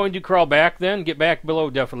 I'm going to crawl back then, get back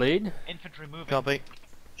below defilade. Infantry moving. Copy.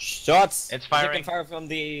 Shots! It's Taking firing. fire from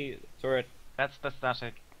the turret. That's the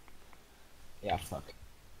static. Yeah, fuck.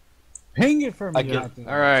 Ping it for me. I get- Captain.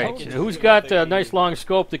 All right. Told you. Who's got a nice long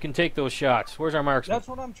scope that can take those shots? Where's our marksman? That's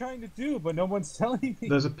what I'm trying to do, but no one's telling me.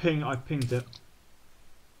 There's a ping. I pinged it.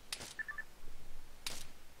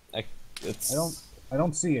 It's... I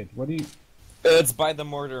don't see it. What do you? It's by the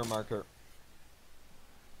mortar marker.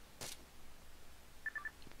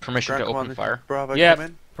 Permission to Ground open command, this fire. is Bravo, Yep. come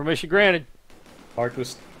in. Permission granted.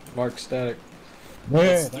 Mark static.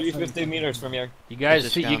 It's 350 meters from here. You guys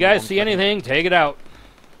Just see? down You guys one see second. anything? Take it out.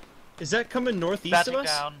 Is that coming northeast of Static us?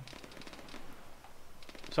 down.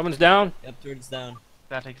 Someone's down. Yep, turret's down.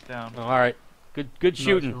 Static's down. Oh, all right. Good No, it's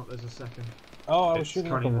shooting. not. There's a second. Oh, I was It's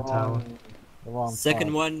shooting at the turning the tower. wrong. The wrong. Second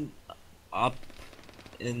spot. one up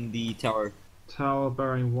in the tower. Tower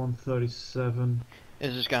bearing 137.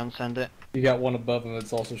 Is this going to send it? You got one above him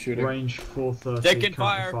that's also shooting. Range 430. Taking currently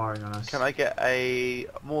fire. Firing on us. Can I get a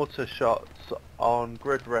mortar shots on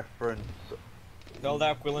grid reference Build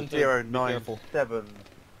out Quillen to be careful. 097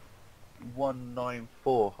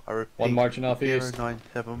 194? I repeat. One marching off east.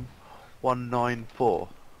 097 194.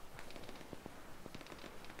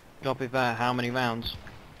 Copy that. How many rounds?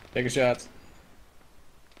 Take a shot.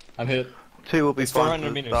 I'm hit. Two will be It's fine 400 for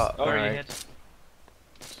the meters. start. All Already right. hit.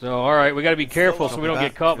 So, all right, we got to be careful so Copy we don't that.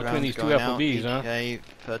 get caught Rounds between these two going out. FOBs, huh? ETA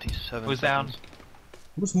 37 Who's down? seconds.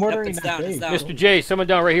 Who's mortaring it's that down, it's base? down. Mr. J, someone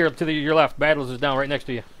down right here to your left. Battles is down right next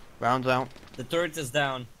to you. Rounds out. The turret is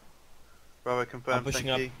down. Bravo confirmed, I'm pushing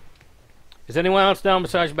thank up. you. Is anyone else down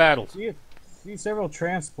besides Battles? See several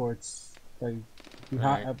transports like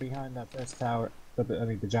behind that first tower. The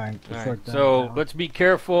giant. The All short right, gun so tower. let's be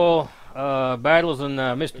careful. Battles and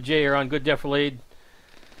Mr. J are on good defilade.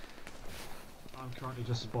 I'm currently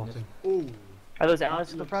just spotting. Are those That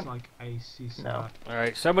allies in the looks front? like a CSAT No. All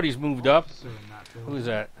right, somebody's moved up. officer in that Who is building.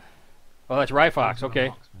 that? Oh, that's Ryfox. He's not a Okay.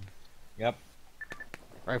 marksman. Yep.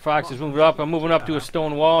 Ryfox is moved up. I'm moving up to a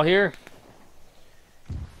stone wall here.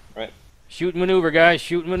 Right. Shoot and maneuver, guys.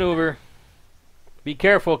 Shoot and maneuver. Be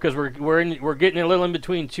careful, because we're getting a little in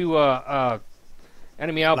between two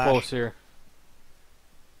enemy outposts here.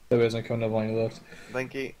 There isn't coming up on your left.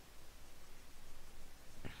 Thank you.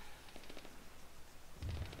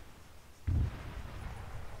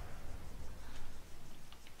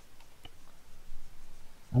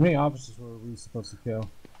 How many officers were we supposed to kill?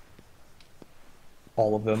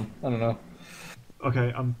 All of them. I don't know.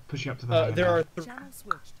 Okay, I'm pushing up to the hangar There now.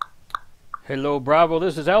 are Hello, Bravo.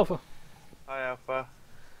 This is Alpha. Hi, Alpha.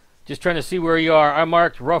 Just trying to see where you are. I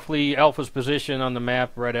marked roughly Alpha's position on the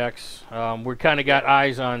map, red X. We're kind of got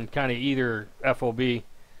eyes on kind of either FOB.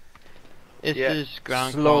 Is this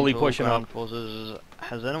ground Slowly control, pushing ground up. forces?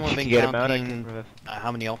 Has anyone been Get him out, I counting can-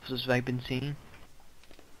 how many officers they've been seeing?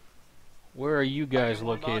 Where are you guys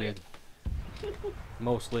located?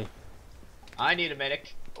 Mostly. I need a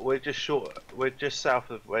medic. We're just short. We're just south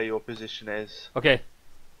of where your position is. Okay.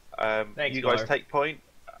 Thanks, You guys Gar. take point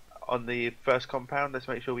on the first compound. Let's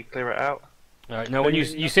make sure we clear it out. All right. Now, when you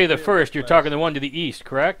say the first, you're talking the one to the east,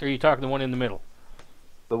 correct? Or are you talking the one in the middle?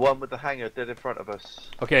 The one with the hangar dead in front of us.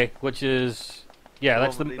 Okay, which is yeah, The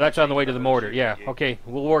that's one with that's on the way to the machine mortar. gun Yeah. shooting you. Okay,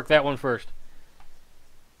 we'll work that one first.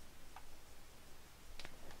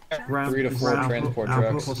 Ground 3 to 4 Alpha- transport Alpha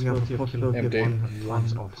trucks. possibility of Empty.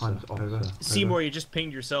 one officer. Over. Seymour, you just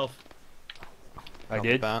pinged yourself. I Copy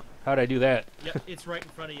did. that. How'd I do that? Yep, it's right in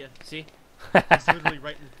front of you. See? It's literally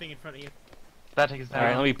right in the thing in front of you. Static is down. All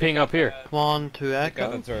right, let me ping up here. Come on to Got the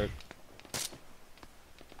Echo. turret.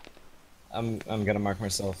 I'm gonna mark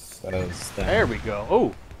myself as down. There we go.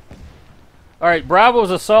 Oh. All right,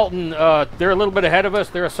 Bravo's assaulting. They're a little bit ahead of us.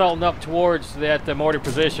 They're assaulting up towards that mortar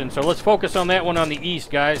position. So let's focus on that one on the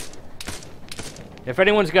east, guys. If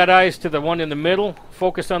anyone's got eyes to the one in the middle,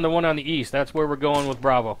 focus on the one on the east. That's where we're going with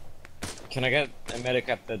Bravo. Can I get a medic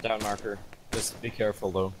at the down marker? Just be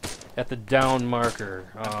careful though. At the down marker.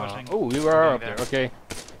 pushing. Oh, you are I'm up going there. Okay.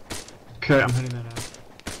 Okay, I'm heading there now.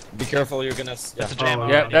 Be careful, you're gonna. That's a jam.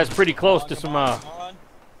 Yeah, that's pretty close to some.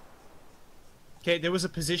 Okay, there was a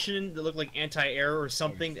position that looked like anti-air or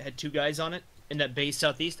something that had 2 guys on it in that base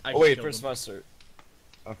southeast. I Oh wait, killed first them. master.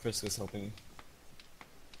 Frisk is helping.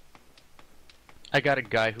 I got a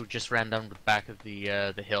guy who just ran down the back of the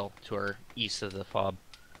hill to our east of the fob.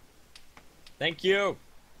 Thank you.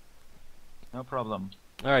 No problem.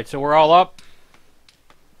 All right, so we're all up.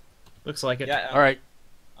 Looks like it. Yeah. All right.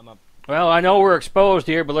 I'm up. Well, I know we're exposed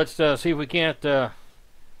here, but let's see if we can't.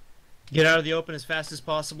 Get out of the open as fast as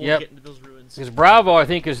possible. Yep. And get into those ruins. Because Bravo, I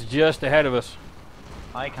think, is just ahead of us.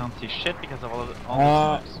 I can't see shit because of all the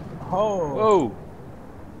Oh. Whoa.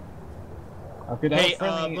 Okay, that Hey, was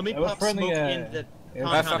friendly, let me that was pop friendly, smoke in the yeah,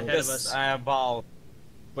 compound ahead of us. I am ball.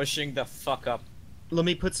 Pushing the fuck up. Let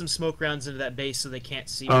me put some smoke rounds into that base so they can't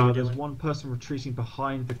see what we're There's doing. one person retreating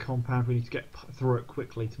behind the compound. We need to get through it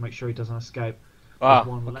quickly to make sure he doesn't escape. Ah, There's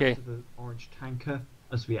one okay. left of the orange tanker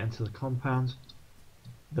as we enter the compound.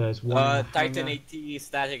 There's one in the Titan hangar. AT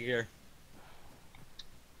static here.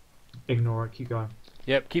 Ignore it, keep going.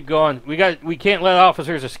 Yep, keep going. We can't let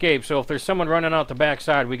officers escape. So if there's someone running out the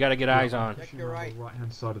backside, we got to get eyes on. Pushing around the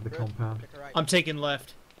right-hand side of the compound. I'm taking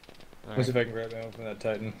left. Let's see if I can grab ammo from that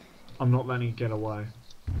Titan. I'm not letting it get away.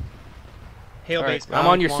 Hail All right, base. I'm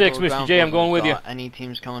on your 6, Mr. J. I'm going with you. Any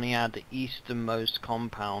teams coming out the easternmost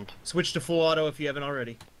compound? Switch to full auto if you haven't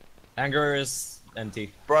already. Anger is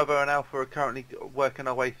empty. Bravo and Alpha are currently working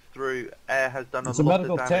our way through. Air has done It's a a lot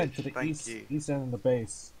medical of tent damage. to the Thank east, you. east end of the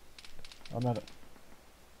base.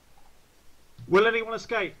 Will anyone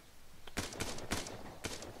escape?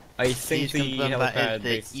 I think Please the confirm helipad that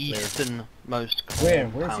base is the is clear. easternmost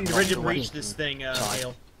Where's compound. he? You're ready to on the breach western this thing, side.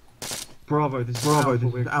 Hale. Bravo, this is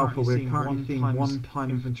Alpha. We're currently seeing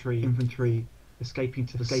one-time infantry escaping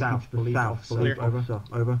to the south.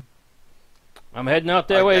 Over. I'm heading out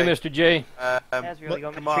that way, Okay. Mr. J. Azrael, you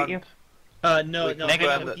want me to treat you? No, We no.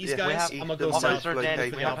 confirm With that these the guys, east I'm gonna of go the south. Officer Located. dead. for We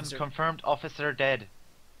the haven't officer. confirmed officer dead.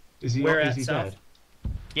 Is he? Where Is at, he south?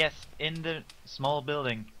 dead? Yes, in the small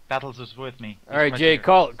building. Battles is with me. All right, Jay,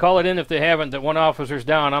 call it in if they haven't. That one officer's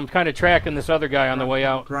down. I'm kind of tracking this other guy on the way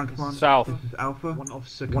out. South. This is Alpha. One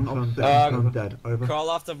officer confirmed dead. Over. Call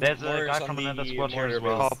off the There's a mortars guy on from another the squad here as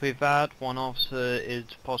mortar well. base. Copy that. One officer is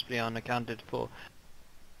possibly unaccounted for.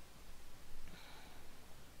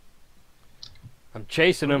 I'm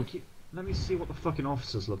chasing him. Let me see what the fucking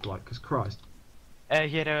officers look like, cause Christ.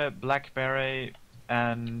 He had a black beret,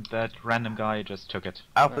 and that random guy just took it.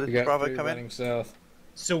 Alpha, We this is got Bravo three coming. running south.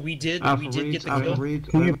 So we did Alpha get reads, the Alpha kill. reads.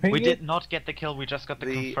 Can you ping We it? did not get the kill, we just got the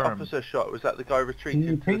The confirm. officer shot, was that the guy Can you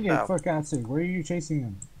retreating to ping the it? south? For God's sake, where are you chasing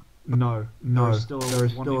him? No. There is still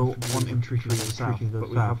one infantry to the south, but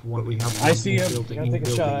we have one. I see him. building Gotta take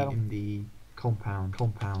a shot at him. in the compound.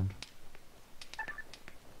 Come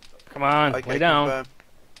on, Okay, lay down. confirmed.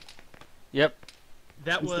 Yep.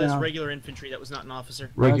 That He's was down. regular infantry. That was not an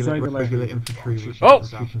officer. Regular infantry. which Oh! is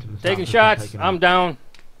south into the south, Taking has been shots. taken I'm out. down.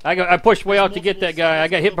 I pushed way out to get that guy. I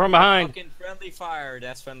got hit from behind. Fucking friendly fire.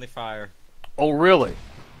 That's friendly fire. Oh, really?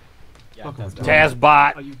 Yeah, Fuck that's off.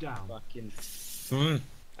 Tazbot. Are you down? fucking. Where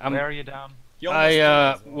are you down? You almost I killed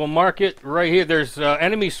us. will mark it right here. There's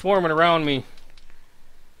enemies swarming around me.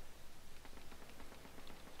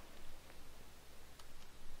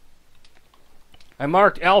 I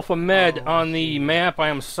marked Alpha Med on the map. I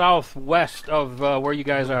am southwest of where you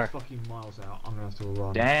guys are. Fucking miles out. I'm gonna have to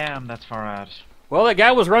run. Damn, that's far out. Well, that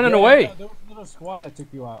guy was running Yeah, away. There was another squad that took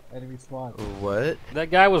you out. Enemy squad. What?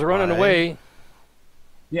 That guy was running Why? away.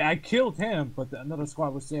 Yeah, I killed him, but another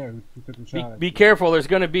squad was there who took a shot. at Be you. careful. There's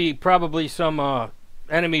going to be probably some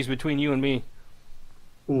enemies between you and me.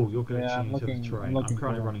 Oh, you're glitching Yeah, I'm into looking- the I'm terrain. looking I'm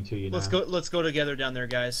currently for- running to you now. Let's go together down there,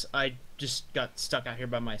 guys. I just got stuck out here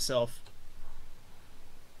by myself.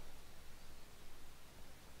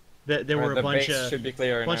 There were a the bunch base should be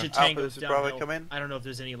clear bunch now. of Alpha, tangos this is Bravo, downhill. come in. I don't know if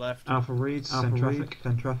there's any left. Alpha reads, send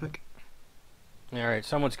traffic. All right,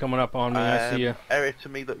 someone's coming up on me. I see you. Area to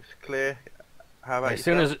me looks clear. How about As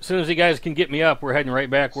soon as you guys can get me up, we're heading right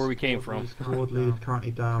back where we came from. Squad lead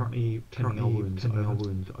currently down. Currently tending our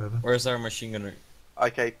wounds. Over. Where's our machine gunner?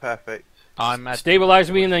 Okay, perfect. I'm at Stabilize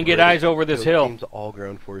me and then get eyes over this hill. Teams all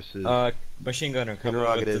ground forces. Machine gunner coming with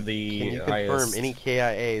Interrogative. the Can you confirm IS. any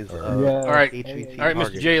KIAs of Yeah. All right, HVT all right,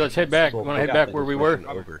 Mr. J, let's head back. Want to head back where we were?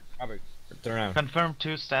 Over. Turn around. Confirmed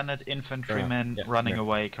 2 standard infantrymen Yeah, running yeah.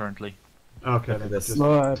 away currently. Okay, then This- just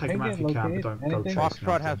take them out if you can, but don't go chasing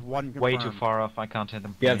Foxtrot has them. one Way too confirmed. far off, I can't hit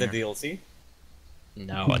them. You have the from here. DLC?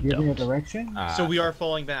 No, Can I you give me a don't. direction? So we are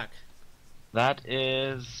falling back. That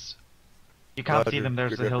is You can't see Roger, them.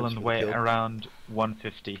 There's good a hill reference in the for the way kill. around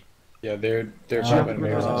 150. Yeah, they're shoving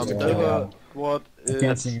mirrors on the Nova squad is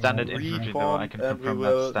That's standard infantry, though. I can reformed, and we confirm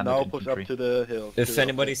will that's now standard push infantry. up to the hill. If to the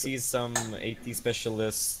anybody objective. sees some AT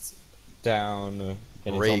specialists down,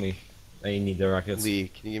 can you Break. tell me? I need the rockets. Lee,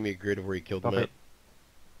 can you give me a grid of where you killed them Okay. at?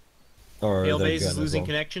 Or Hail the base gun is as losing well.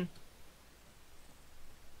 connection.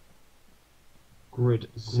 Grid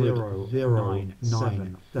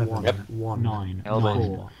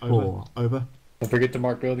 0097719. Over. Don't forget to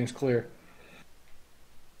mark buildings clear.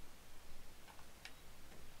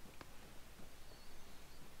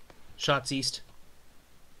 Shots east.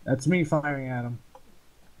 That's me firing at him.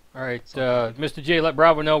 All right, Mr. J, let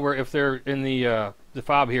Bravo know if they're in the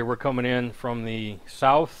fob here. We're coming in from the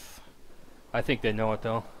south. I think they know it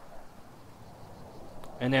though.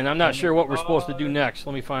 And then I'm not sure what we're supposed to do next.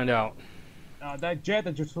 Let me find out. That jet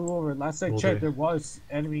that just flew over, last I Will checked, do. there was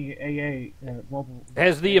enemy AA mobile.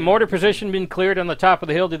 Has the mortar position been cleared on the top of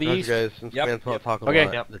the hill to the Roger, east? guys, since Command's not talking Okay.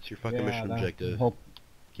 a lot, that's your fucking mission objective.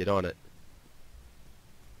 Get on it.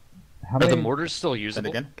 Are the mortars still usable?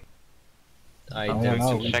 again? I don't don't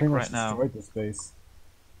know. see. We check pretty right much now. destroyed this base.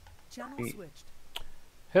 Channel switched.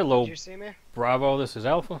 Hello, Did you see me? Bravo. This is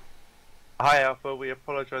Alpha. Hi Alpha, we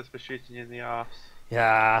apologise for shooting you in the arse.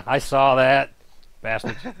 Yeah, I saw that,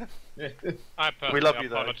 bastards. I personally We love you,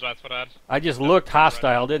 though. apologize for that. I just looked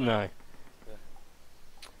hostile, didn't I?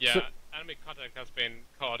 Yeah, So- enemy contact has been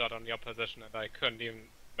called out on your position, and I couldn't even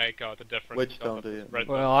make out the difference. Which of town do you? red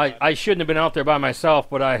Well, dot. I shouldn't have been out there by myself,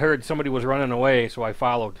 but I heard somebody was running away, so I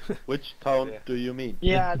followed. Which town do you mean?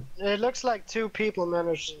 Yeah, it looks like 2 people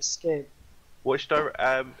managed to escape. Which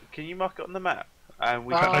can you mark it on the map? And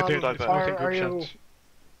we Um, can are- are you-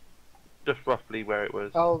 just roughly where it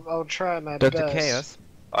was. I'll try my Dr. best. Chaos,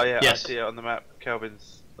 Oh yeah, Yes. I see it on the map.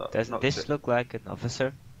 Kelvin's not, does not this it. look like an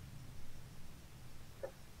officer?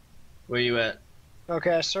 Where you at?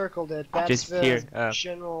 Okay, I circled it. That's Just the here,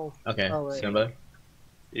 general. Okay, Oh, wait. stand by.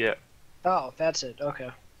 Yeah. Oh, that's it. Okay.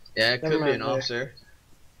 Yeah, it Never could be an mind there. officer.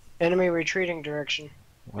 Enemy retreating direction.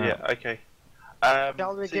 Yeah. Okay.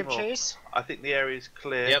 Shall we give Seymour, chase? I think the area is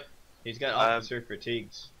clear. Yep. He's got officer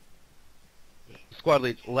fatigues. Squad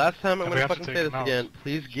lead, last time I'm And we gonna have to fucking take say them this out. again.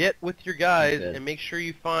 Please get with your guys Okay. and make sure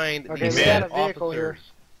you find Okay, the we got mad a vehicle here.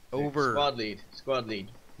 officers. Over. Squad lead. Squad lead.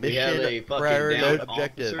 We have Mission a fucking priority down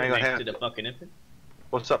objective. officer Hang on, next hang to on. the fucking infant.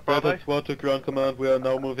 What's up, Bravo? Squad to ground command, we are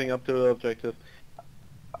now moving up to the objective.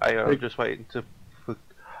 I'm just waiting to.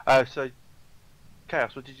 So,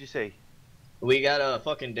 Chaos, what did you see? We got a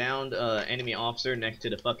fucking downed enemy officer next to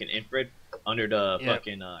the fucking infrared under the Yep.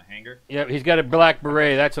 fucking hangar. Yep, he's got a black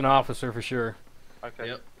beret. That's an officer for sure. Okay.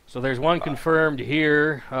 Yep. So there's one confirmed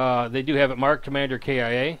here. They do have it marked Commander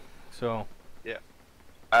KIA. So Yeah.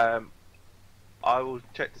 I will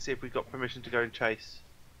check to see if we've got permission to go and chase.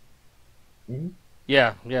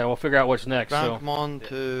 yeah, we'll figure out what's next. Ground So command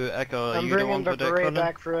to Echo, are I'm you the bringing one the for deck beret running?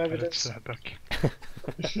 back for evidence.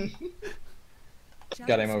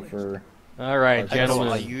 Got ammo for. all right, Echo, gentlemen.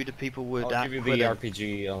 are you the people with I'll that give you the quitting?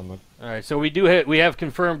 RPG element. All right, so we have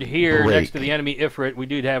confirmed here Break. next to the enemy Ifrit, we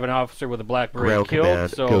do have an officer with a black beret Ground killed.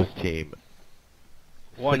 command, So ghost team.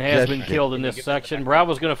 one has been Suggestion. killed in this section.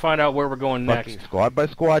 Bravo's going to find out where we're going Fucking next. squad by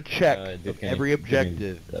squad check of okay, every give me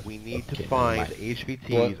objective. the We need to fucking find mic.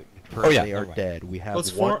 HVTs. Oh, yeah, Currently are right. dead. We have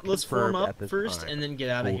Let's one let's form confirmed up at this first time. and then get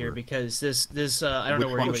out of here Over. because this I don't know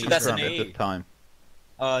Which where one anybody is That's is. an confirmed at A. this time?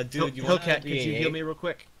 Dude, you want Hellcat, to could you heal me real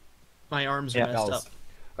quick? My arms are Yeah, messed I'll- up.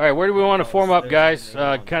 All right, where do we want to form up, guys?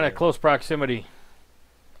 there's a Kind of close proximity.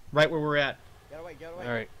 Right where we're at. All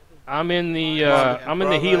right, I'm in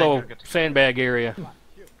the Hilo sandbag area.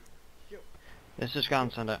 This is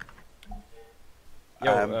ground center.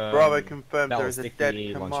 Bravo confirmed there is a ballistic dead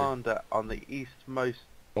launcher. commander on the eastmost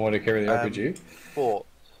I want to carry the RPG. fort.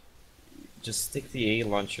 Just stick the A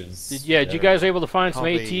launchers. Did you there. guys able to find some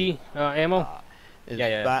Copy. AT ammo? Is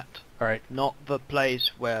Yeah. that All right. not the place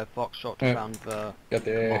where Foxtrot Yeah. found the Got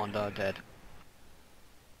the. commander dead?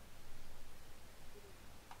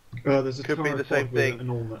 There's a Could be the turret same pod with thing. an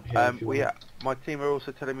ornament here if you want. My team are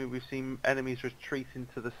also telling me we've seen enemies retreating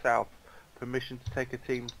to the south. Permission to take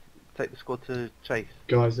the squad to chase.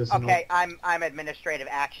 Guys, there's an Okay, I'm administrative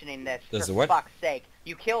actioning this. There's for a what? fuck's sake.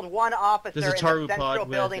 You killed one officer There's a in Taru the central pod with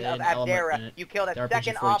building of an element in Abdera. it. You killed a The RPG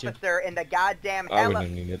second 42. officer in the goddamn I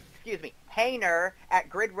wouldn't need it. Hainer at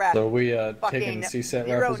grid rep. So we fucking taking CSAT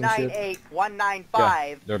rifles and shit. 098195.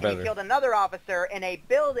 Yeah, they're and you better. killed another officer in a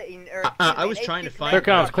building. Or, I was an trying to HQ find- Clear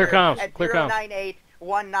comms, at clear comms.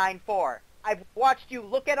 098194. I've watched you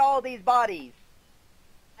look at all these bodies.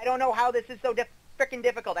 I don't know how this is so frickin'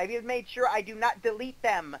 difficult. I've even made sure I do not delete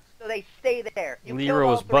them so they stay there. You Liru killed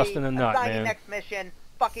all was three, busting a nut, assigning man. next mission,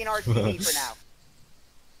 fucking RTV for now.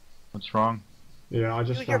 What's wrong? Yeah, I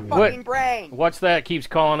just Use your found fucking brain. What's that keeps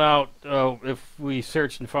calling out if we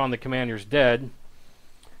searched and found the commander's dead?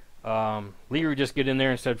 Liru just get in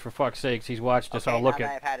there and said, for fuck's sakes, he's watched us all look now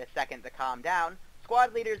that at. I've had a second to calm down,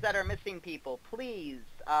 squad leaders that are missing people, please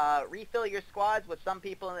refill your squads with some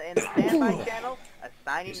people in the standby channel.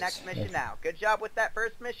 Assigning next mission now. Good job with that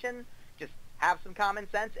first mission. Just have some common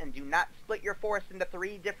sense and do not split your force into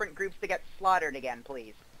 3 different groups to get slaughtered again,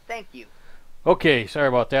 please. Thank you. Okay, sorry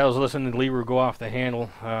about that. I was listening to Liru go off the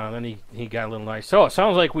handle. Then he got a little nice. So it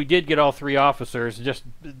sounds like we did get all 3 officers. Just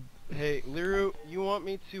Hey, Liru, you want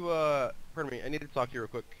me to, pardon me, I need to talk to you real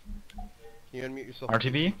quick. Can you unmute yourself?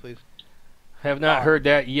 RTV? Please. have not heard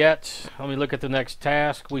that yet. Let me look at the next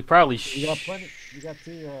task. We probably You got plenty. You got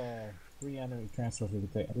 3 enemy transfers we can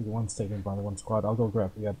take. I think one's taken by the 1 squad. I'll go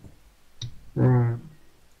grab the other. Right.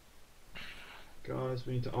 Guys,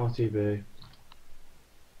 we need to RTB.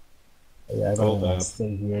 Yeah, I don't want to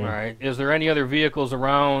stay here. All right. Is there any other vehicles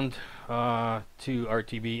around to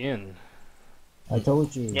RTB in? I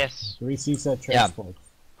told you. Yes. 3 CSAT transports.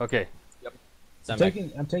 Okay. Yep.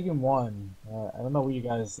 I'm taking 1. I don't know where you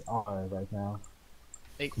guys are right now.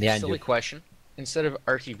 Hey, Yeah, silly dude. question. Instead of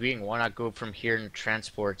RTBing, why not go from here in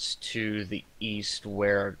transports to the east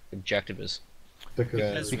where our objective is?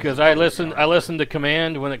 Because I listen to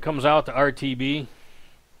command when it comes out to RTB.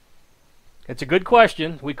 It's a good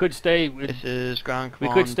question. We could stay. This is ground we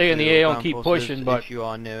command could stay in the to AO and ground keep forces. pushing, but If you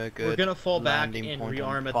are near a good We're gonna fall back landing and point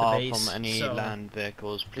rearm and at the far base, from any so, land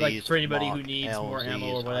vehicles, like, please for anybody who mark needs more ammo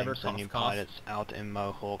or LZs. whatever, I'm sending cough, cough. pilots out in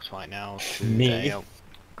Mohawks right now to Me. AO.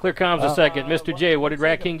 Clear comms a second. Mr. J, what did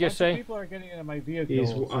Rat King just say? People are getting into my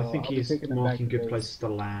vehicle. I think he's marking good places to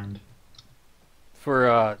land.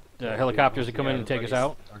 For helicopters to come in and take us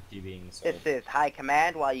out? This is High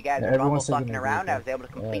Command. While you guys are everyone's taking fucking their around, I was vehicle. able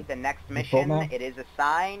to complete the next you mission. full now? It is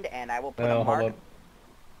assigned, and I will put Well, a hold mark, up.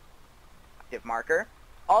 active marker.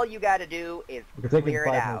 All you got to do is We're taking clear it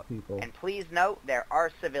 5 more out. people. And please note, there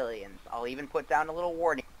are civilians. I'll even put down a little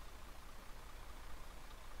warning.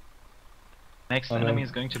 Next enemy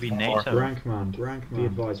is going to be NATO. Rank command, be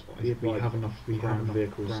advised, we have enough ground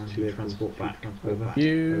vehicles to transport back. Over.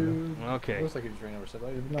 Okay. Looks like he was ran over. Said,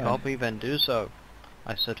 Copy, then do so.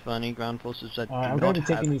 I said for any ground forces that I'm do going not to be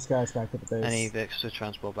taking have these guys back to the base. any vehicles to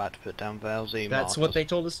transport back to put down for LZ That's what they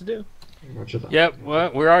told us to do. Roger that. Yep, well,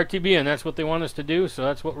 we're RTB and that's what they want us to do, so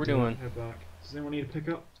that's what we're doing. Head back. Does anyone need a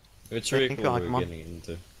pickup? Which Taking vehicle car, we're come on. getting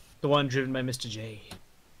into? The one driven by Mr. J.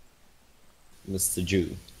 Mr.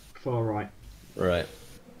 Jew. Far right. Right.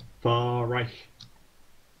 Far right.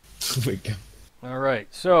 We go. All right,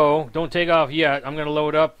 so don't take off yet. I'm going to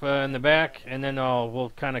load up in the back, and then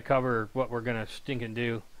we'll kind of cover what we're going to stinking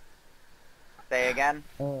do. Say again.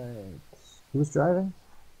 Alright. Who's driving?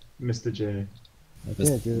 Mr. J.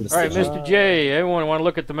 Okay, dude. All right, Mr. J, everyone want to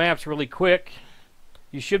look at the maps really quick.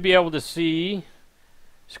 You should be able to see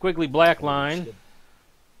squiggly black line.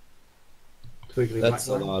 Twiggly That's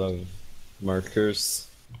a black line. lot of markers.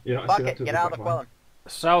 Yeah, I Fuck see that it, twiggly get out of the black line. quillen.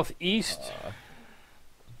 Southeast,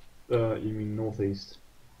 You mean northeast.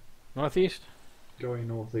 northeast. Going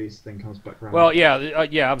northeast, then comes back round. Well,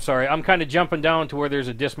 yeah. I'm sorry. I'm kind of jumping down to where there's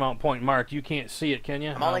a dismount point marked. You can't see it, can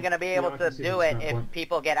you? I'm only going to be able I to can see do the it snap if point.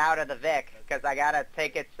 people get out of the Vic, because I got to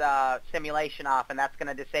take its simulation off, and that's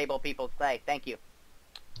going to disable people's play. Thank you.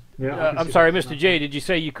 Yeah, I can I'm see sorry, the Mr. snap J. point. Did you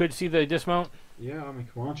say you could see the dismount? Yeah, I'm in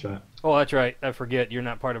command chat. Oh, that's right. I forget. You're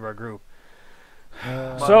not part of our group.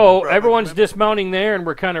 Uh, So everyone's dismounting there, and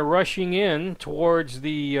we're kind of rushing in towards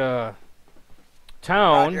the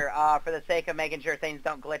town. Roger, for the sake of making sure things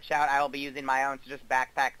don't glitch out, I will be using my own, so just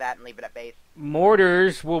backpack that and leave it at base.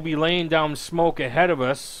 Mortars will be laying down smoke ahead of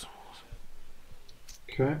us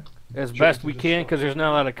Okay. as Sure, best so we just can stop. because there's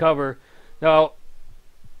not a lot of cover. Now,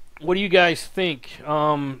 what do you guys think?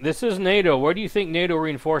 This is NATO. Where do you think NATO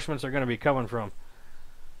reinforcements are going to be coming from?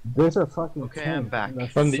 There's a fucking Okay, tank I'm back. in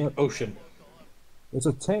From the ocean. There's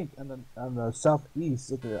a tank on the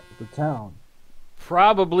southeast of the town.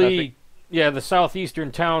 Probably, yeah, the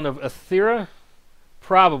southeastern town of Athira.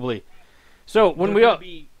 Probably. So when we all,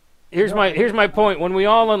 here's my point. When we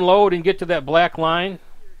all unload and get to that black line,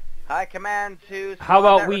 High command to how squad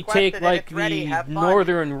about that we requested take it. like It's ready. the Have fun.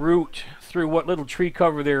 northern route through what little tree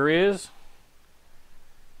cover there is?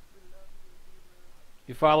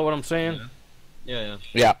 You follow what I'm saying? Yeah.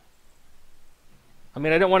 I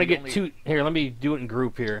mean, I don't want to get too... Here, let me do it in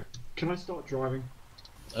group here. Can I start driving?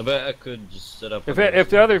 I bet I could just set up. If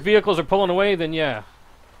the other vehicles are pulling away, then yeah.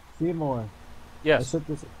 Seymour. I Yes. said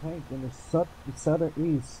there's a tank in the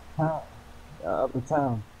southeast town of the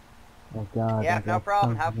town. Oh God. Yeah, I no got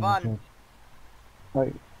problem. tons Have of fun. tanks.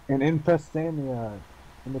 Like an infestation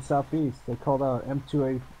in the southeast. They called out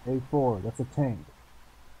M2A4. That's a tank.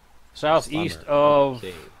 Southeast Bummer. of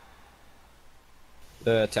Okay.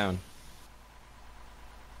 The town.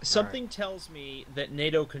 Something tells me that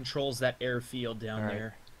NATO controls that airfield down Alright.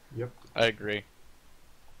 there. Yep. I agree.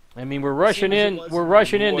 I mean, we're rushing Same as it in. was We're in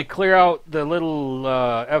rushing in to war. clear out the little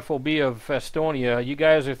FOB of Estonia. You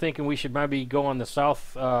guys are thinking we should maybe go on the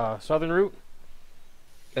southern route?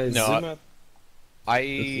 No,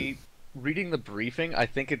 reading the briefing, I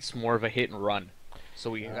think it's more of a hit and run. So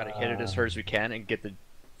we gotta hit it as hard as we can and get the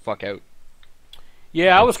fuck out.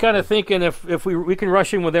 Yeah, I was kind of thinking if we can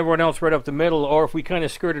rush in with everyone else right up the middle, or if we kind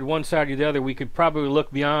of skirted one side or the other, we could probably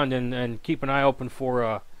look beyond and keep an eye open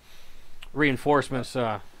for reinforcements.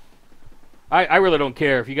 I really don't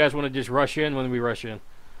care if you guys want to just rush in when we rush in.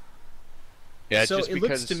 Yeah, So just it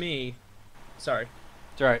because... looks to me. Sorry.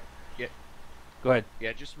 It's all right. Yeah. Go ahead.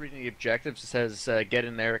 Yeah, just reading the objectives, it says get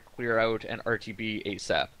in there, clear out, and RTB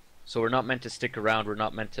ASAP. So we're not meant to stick around. We're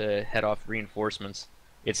not meant to head off reinforcements.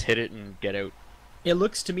 It's hit it and get out. It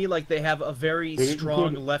looks to me like they have a very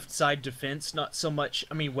strong left side defense, not so much.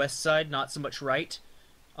 I mean, west side, not so much right,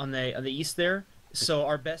 on the east there. So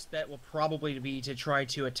our best bet will probably be to try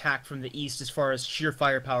to attack from the east as far as sheer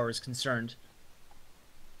firepower is concerned.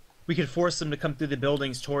 We could force them to come through the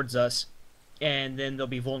buildings towards us, and then they'll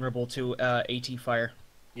be vulnerable to AT fire.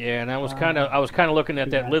 Yeah, and I was kind of looking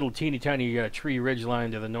at that little teeny tiny tree ridge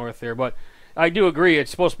line to the north there, but I do agree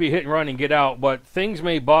it's supposed to be hit and run and get out, but things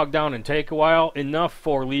may bog down and take a while, enough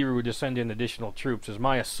for Liru to send in additional troops is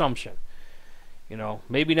my assumption. You know,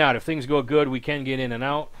 maybe not. If things go good, we can get in and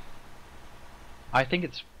out. I think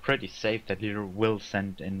it's pretty safe that Liru will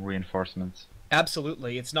send in reinforcements.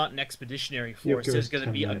 Absolutely, it's not an expeditionary force. Yeah, There's going to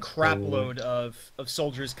 10 be a minutes crap probably. load of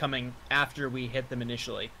soldiers coming after we hit them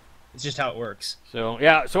initially. It's just how it works. So,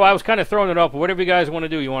 yeah, so I was kind of throwing it up. Whatever you guys want to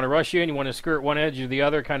do. You want to rush in? You want to skirt one edge or the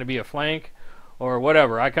other, kind of be a flank? Or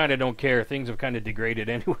whatever. I kind of don't care. Things have kind of degraded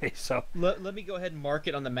anyway, so... Let me go ahead and mark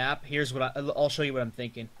it on the map. Here's what I'll show you what I'm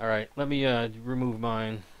thinking. All right, let me remove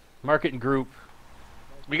mine. Mark it in group.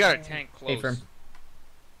 We got a tank Hey, close. firm.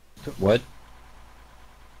 What?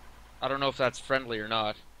 I don't know if that's friendly or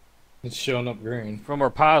not. It's showing up green. From our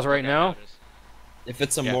pause right now? If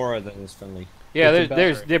it's a Yeah. Mora, then it's friendly. Yeah, It's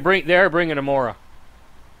a they are bringing a Mora.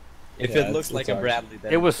 If Yeah, it looks it's like a ours. Bradley,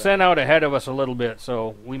 then It was it's sent out ahead of us a little bit,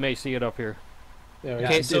 so we may see it up here. Yeah,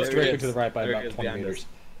 Okay, it's so directly it to the is. right by There about it is 20 behind meters.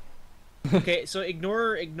 Okay, so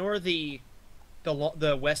ignore the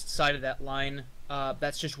west side of that line.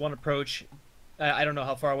 That's just one approach. I don't know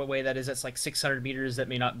how far away that is. That's like 600 meters. That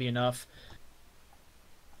may not be enough.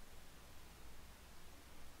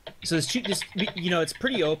 So this, it's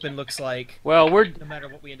pretty open. Looks like. Well, No matter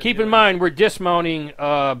what we end up keep in doing. mind we're dismounting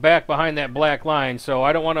back behind that black line, so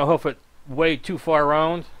I don't want to hoof it way too far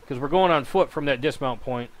around because we're going on foot from that dismount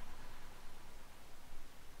point.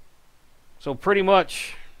 So pretty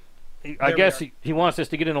much, I There we guess are. he wants us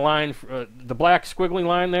to get in a line, the black squiggly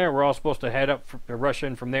line there. We're all supposed to head up, rush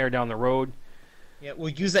in from there down the road. Yeah, we'll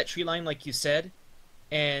use that tree line like you said,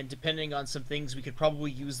 and depending on some things, we could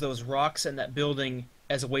probably use those rocks and that building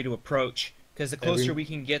as a way to approach. Because the closer we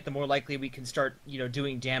can get, the more likely we can start,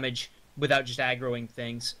 doing damage without just aggroing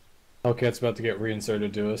things. Okay, it's about to get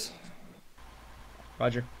reinserted to us.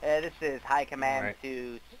 Roger. This is High Command Alright.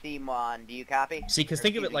 to Simon. Do you copy? See, because Or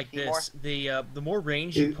think of it excuse me, like Seymour? this: the more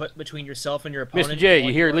range you put between yourself and your opponent. Mr. J, the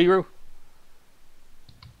you hear Liru?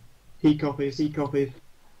 He copies.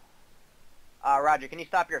 Roger, can you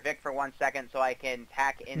stop your Vic for 1 second so I can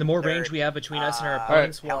tack in? The more range we have between us and our All right,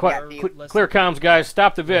 opponents, will clear comms, guys.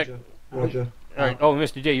 Stop the Vic. Roger. All right. Oh,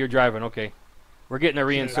 Mr. J, you're driving. Okay, we're getting a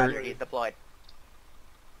Roger, reinsert. he's deployed.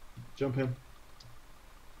 Jump in.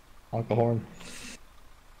 Honk the horn.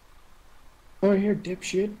 Oh, here,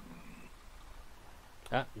 dipshit.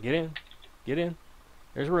 Ah, get in. Get in.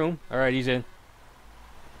 There's room. All right, he's in.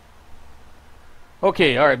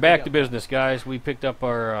 Okay, all right, back to business, guys. We picked up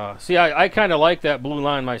our... see, I kind of like that blue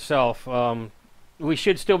line myself. We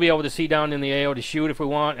should still be able to see down in the AO to shoot if we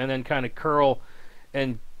want, and then kind of curl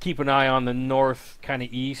and keep an eye on the north, kind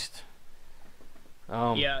of east.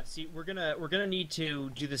 Yeah, see, we're gonna need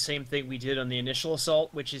to do the same thing we did on the initial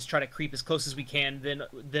assault, which is try to creep as close as we can,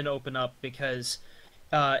 then open up, because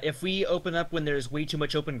if we open up when there's way too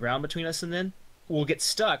much open ground between us and them, we'll get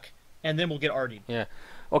stuck, and then we'll get artied. Yeah.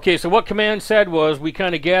 Okay, so what command said was we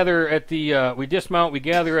kind of gather at the, we dismount, we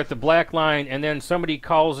gather at the black line, and then somebody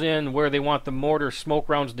calls in where they want the mortar smoke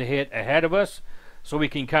rounds to hit ahead of us, so we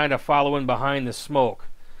can kind of follow in behind the smoke.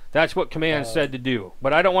 That's what command said to do.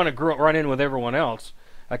 But I don't want to run in with everyone else.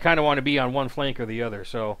 I kind of want to be on one flank or the other,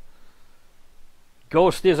 so...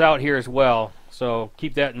 Ghost is out here as well, So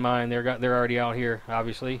keep that in mind. They're already out here,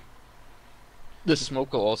 obviously. The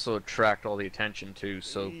smoke will also attract all the attention too.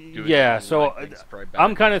 So yeah. So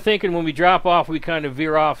I'm kind of thinking when we drop off, we kind of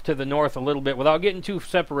veer off to the north a little bit without getting too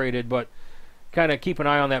separated, but kind of keep an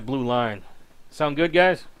eye on that blue line. Sound good,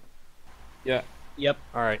 guys? Yeah. Yep.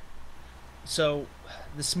 All right. So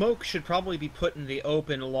the smoke should probably be put in the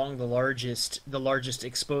open along the largest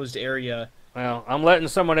exposed area. Well, I'm letting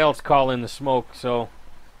someone else call in the smoke, so.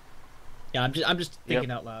 Yeah, I'm just thinking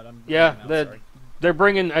out loud. They're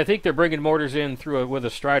bringing. I think they're bringing mortars in through with a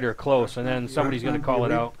Strider close, and then somebody's going to call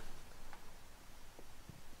it out.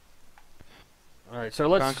 All right, so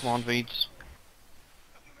let's. Come on, Veeds.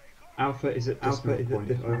 Alpha is at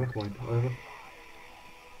dismount point. Over.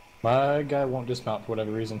 My guy won't dismount for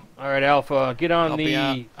whatever reason. All right, Alpha, get on Copy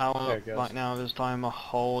the. Right now, this time a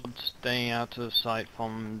hold, staying out of sight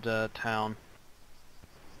from the town.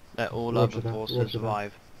 Let all other forces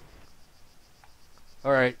survive.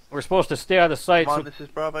 All right, we're supposed to stay out of sight. Come on, so this is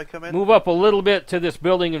Bravo, come in. move up a little bit to this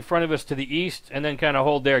building in front of us to the east, and then kind of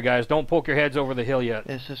hold there, guys. Don't poke your heads over the hill yet.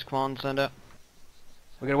 This is Command Center.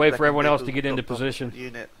 We're gonna wait for everyone else to get into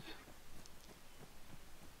position.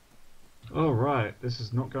 All right, this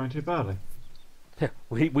is not going too badly.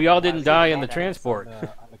 we all didn't die in the transport. On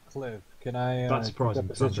the cliff. Can I That's surprising, get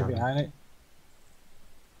position sounds behind it?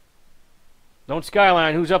 Don't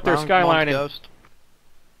skyline. Who's up there skylining? Ghost.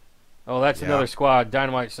 Oh, that's another squad.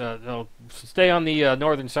 Dynamite's. No, stay on the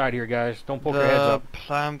northern side here, guys. Don't poke your heads up. The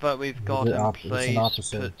plan that we've got in place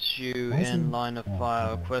puts you in line of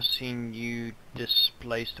fire, requesting you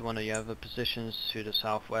displace to one of the other positions to the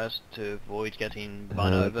southwest to avoid getting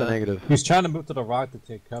run over. Negative. He's trying to move to the rock to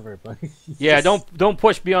take cover, but yeah, don't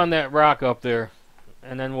push beyond that rock up there,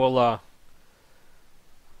 and then we'll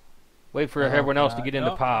wait for everyone else to get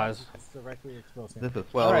into pause. Directly exposed.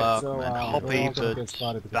 Well, right, copy,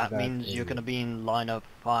 but that means you're going to be in line of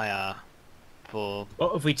fire for.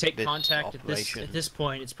 Well, if we take contact at this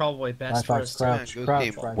point, it's probably best for us crouch.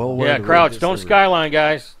 Yeah, crouch. Don't skyline,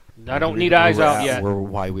 guys. I don't need eyes out yet. We're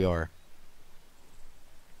why we are.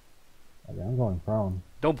 Okay, I'm going prone.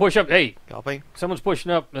 Don't push up. Hey, copy. Someone's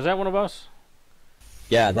pushing up. Is that one of us?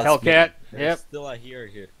 Yeah, that's Hellcat. There's Yep. still a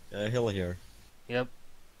hill here. Yep.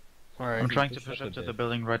 All right. I'm trying to push up to the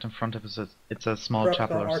building right in front of us. It's a small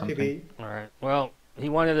chapel or something. All right. Well, he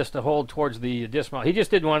wanted us to hold towards the dismount. He just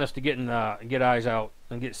didn't want us to get eyes out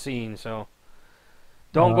and get seen. So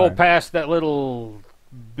don't go past that little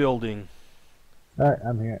building. All right,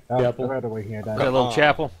 I'm here. Chapel. Right away here. That little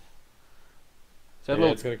chapel.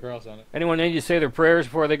 It's got a cross on it. Anyone need to say their prayers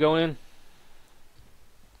before they go in?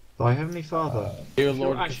 Thy Heavenly Father, dear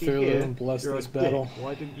Lord Cthulhu, bless this battle.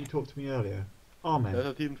 Why didn't you talk to me earlier?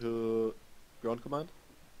 Amen. Team to ground command.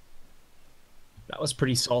 That was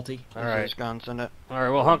pretty salty. All right. All right,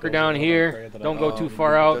 we'll hunker down here. Don't go too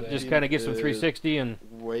far out. Just kind of get some 360 and.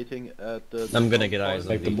 Waiting at the. I'm gonna get eyes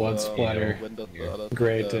on the blood splatter.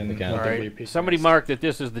 Great and. All right. Somebody marked that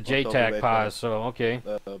this is the JTAC pause, so okay.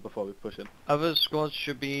 Before we push in. Other squads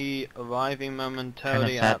should be arriving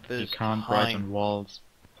momentarily at this time. Walls.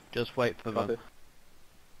 Just wait for them.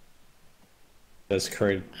 That's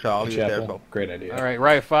great. Chapel. Great idea. All right,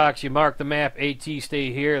 Riot Fox, you mark the map. AT,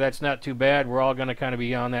 stay here. That's not too bad. We're all going to kind of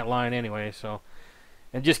be on that line anyway. So,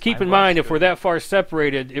 and just keep in mind, if we're that far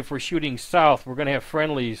separated, if we're shooting south, we're going to have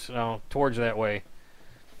friendlies towards that way.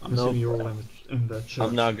 I'm assuming you're all in the church.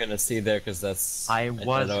 I'm not going to see there because that's. I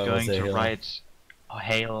was going to write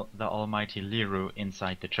 "Hail the Almighty Liru"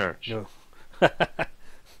 inside the church. No.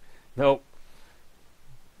 Nope.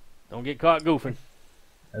 Don't get caught goofing.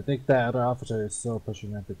 I think that other officer is still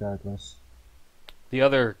pushing at the regardless. The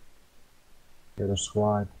other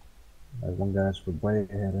squad. There's one guy's way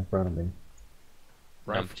ahead in front of me.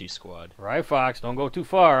 Empty squad. Right, Fox. Don't go too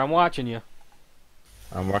far. I'm watching you.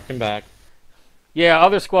 I'm working back. Yeah,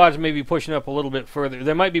 other squads may be pushing up a little bit further.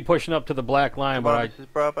 They might be pushing up to the black line, but This is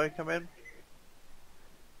Bravo, come in.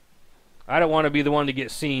 I don't want to be the one to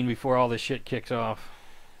get seen before all this shit kicks off.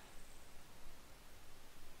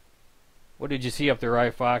 What did you see up there,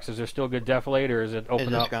 Riot Fox? Is there still good defilade, or is it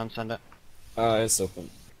open up? It's open.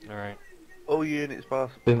 All right. All units part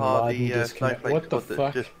the snowflake squad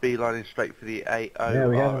that's just beelining straight for the AO. Yeah,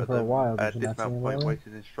 we haven't for a while. Dismount point,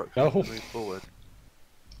 waiting instructions to move forward.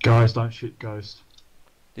 Guys, don't shoot Ghost.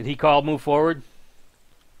 Did he call move forward?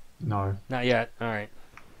 No. Not yet. All right.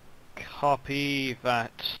 Copy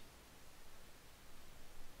that.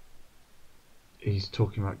 He's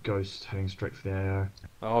talking about Ghost heading straight for the AO.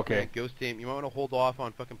 Oh, okay. Yeah, Ghost team, you might want to hold off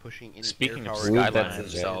on fucking pushing any Speaking air of power skyline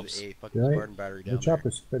themselves. A fucking Right? Spartan battery down The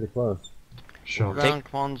chopper's pretty close. Sure. Ground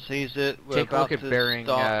command sees it. We're Take a about look at to bearing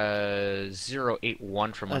stop.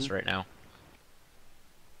 081 from us right now.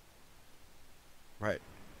 Right.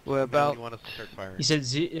 We're about. You want us to start firing? You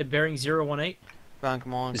said bearing 018? Ground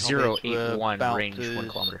command. 081 about range, to, 1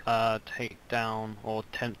 kilometer. Take down or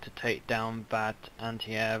attempt to take down that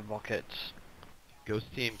anti-air rockets. Ghost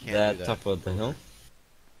team can't That do that. top of the hill.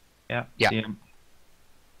 Yeah. Yeah. See him.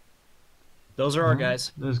 Those are our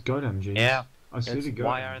guys. There's God MGs. Yeah. I see the God.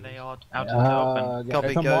 Why are they out in the open? Yeah, Copy,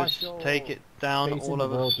 it's a Ghost. marshal Take it down. facing All the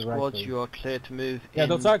of road us squads, directly. you are clear to move Yeah,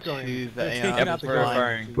 they'll start going. into the They're taking AR out the line.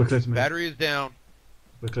 guard. We're clear to move. Battery is down.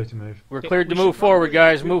 We're clear to move. We're cleared to move forward,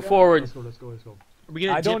 guys. Move forward. Let's go, let's go, let's go. Are we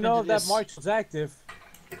gonna I dip don't know if into that this, march is active.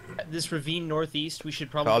 this ravine northeast? We should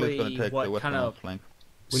Charlie's gonna probably, take the what, western kind of flank.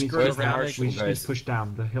 We need, skirt to, around we it? just need to push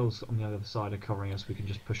down. The hills on the other side are covering us. We can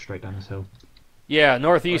just push straight down this hill. Yeah,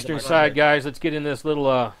 northeastern side, guys. Let's get in this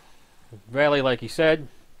little valley, like he said,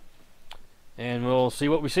 and we'll see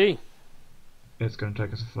what we see. It's going to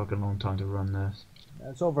take us a fucking long time to run this.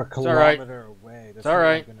 That's over a It's all right. kilometer away. That's It's all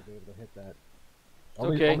right. Going to be able to hit that.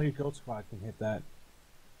 Okay. Only Ghost Squad can hit that.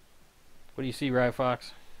 What do you see, Rye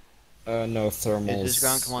Fox? No thermals. This is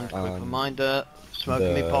ground command. Quick on reminder.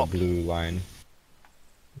 Smoking me the pop. blue line.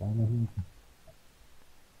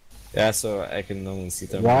 Yeah, so I can only see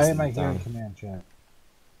thermals. Why am I down. hearing command chat?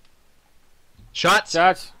 Shots!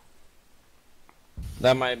 Shots.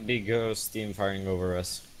 That might be Ghost team firing over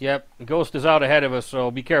us. Yep, Ghost is out ahead of us, so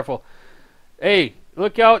be careful. Hey,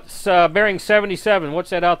 look out, bearing 77. What's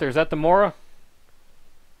that out there? Is that the Mora?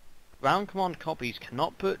 Ground command copies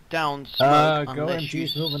cannot put down smoke Go unless you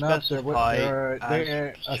MGs moving up. specify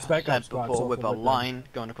They're a spec said ops squad before with a with them. line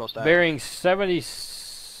going across that. Bearing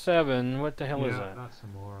 77. What the hell is that? That's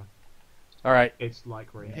Samora. All right. It's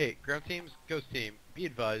like rain. Hey, ground teams, ghost team, be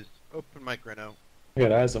advised. Open mic right now. I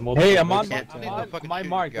got eyes on multiple. Hey, I'm on Can't tell you the fucking my shooting,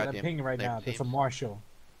 mark that I'm goddamn pinging right sniper now. There's a teams. marshal.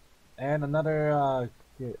 And another,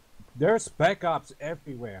 there's spec ops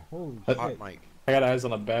everywhere. Holy Hot shit. mic. I got eyes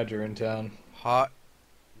on a badger in town. Hot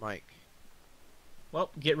mic. Well,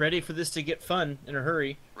 get ready for this to get fun in a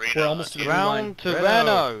hurry. We're almost to the blue Ground line. to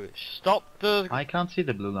Reno. Stop the. I can't see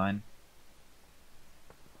the blue line.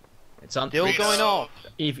 It's on. Still going off.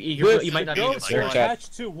 If you might not be able to Ghost see it.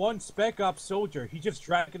 attached to one spec ops soldier. He's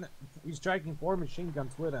dragging 4 machine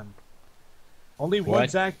guns with him. Only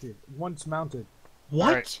one's active. One's mounted. What?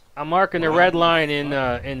 All right. I'm marking the red line in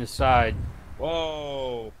the side.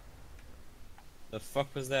 Whoa! The fuck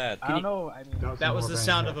was that? I don't know. I mean, That was the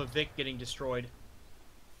sound of a Vic getting destroyed.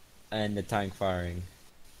 And the tank firing.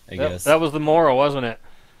 I That, guess. that was the Mora, wasn't it?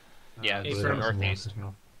 Yeah, Hey, it's from from northeast.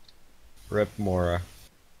 Rip Mora.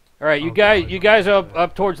 All right, you guys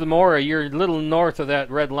up towards the Mora. You're a little north of that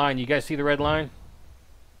red line. You guys see the red line?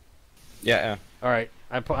 Yeah. All right,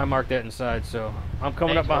 I marked that inside, so I'm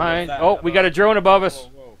coming up NATO, behind. what's that? Oh, we got a drone above us.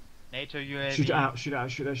 NATO UAV. Shoot out, shoot out,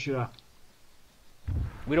 shoot out, shoot out.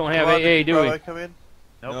 We don't have AA, do we? Come in.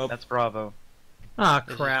 Nope, that's Bravo. Ah,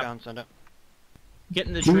 This is crap. ground center. Get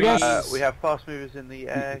in the Can you trees. guys- We have fast movers in the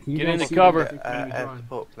air. Can you Get in guys the see cover. Air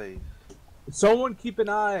support, please. Someone keep an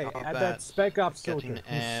eye Not at bad. that spec ops Getting soldier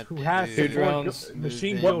air who has to Two the four drones.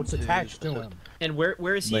 machine Moving boats to attached to assist. him. And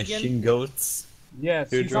where is he again? Machine goats. Yes,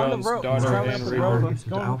 Two he's on the drones, road. He's Darter traveling and up the Reaper. road. He's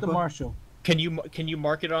going with the Alpha. marshal. Can you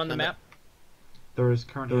mark it on the map? There is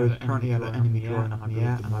currently an enemy drone up in the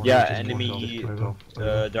air. and I Yeah, just enemy wanted to close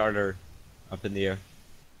off. darter up in the air.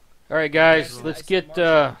 All right, guys, let's get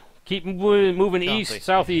keep moving east,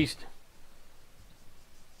 southeast.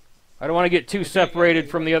 I don't want to get too separated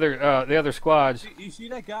from the other squads. You see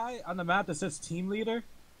that guy on the map that says team leader?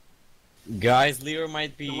 Guys, Liru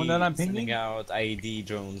might be The one that I'm sending pinging? out IED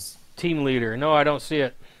drones. Team leader. No, I don't see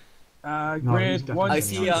it. No, he's Grid definitely I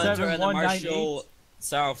see a Hunter and a 177198. Marshal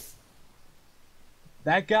south.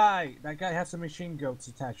 That guy has some machine goats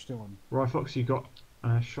attached to him. Right, Fox, you got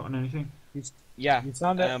shot on anything? Yeah, He's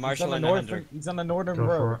on the Marshal and a northern. Hunter. He's on the northern Go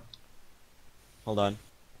for road. it. Hold on.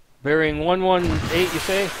 Bearing 118, you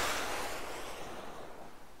say?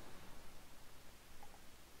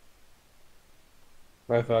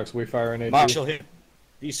 Right, Fox, we fire an AT. Marshal hit.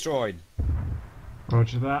 Destroyed.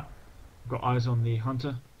 Roger that. Got eyes on the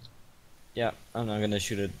hunter. Yeah, I'm not gonna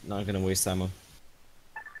shoot it. Not gonna waste ammo.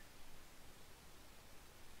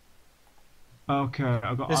 Okay,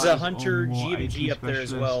 I've got There's eyes a Hunter on more GMG AT up there as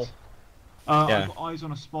specialists. well. Yeah. I've got eyes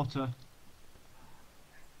on a spotter.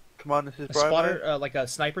 Come on, this is A Bravo. spotter, like a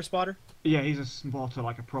sniper spotter. Yeah, he's a spotter,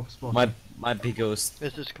 like a proper spotter. Might be Ghost.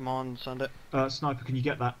 This is command center. Sniper, can you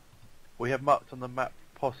get that? We have marked on the map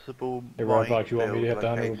possible. Hey, right, Fox, you want me to hit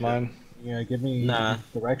down here with mine? Yeah, give me Nah.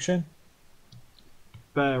 direction.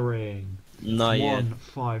 Bearing Not yet.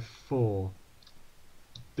 154.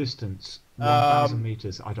 Distance 1,000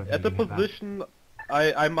 meters. I don't At think the you can hit that. position,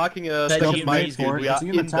 I'm marking a That second GMG is minefield. good. We are Is he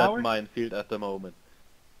in the in that tower? minefield at the moment.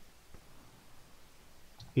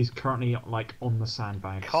 He's currently like on the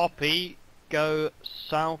sandbags. Copy. Go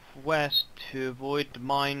southwest to avoid the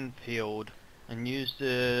minefield and use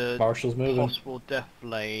the Marshall's moving. possible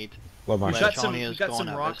deflate. We've got some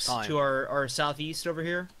rocks to our southeast over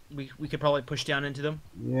here. We could probably push down into them.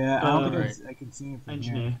 Yeah, I don't think I can see him from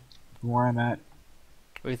here, from where I'm at.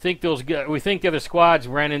 We think the other squads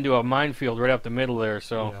ran into a minefield right up the middle there.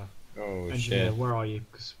 So. Yeah. Oh Engineer, shit. where are you?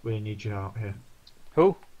 Because we need you out here.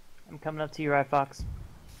 Who? I'm coming up to you, right, Fox.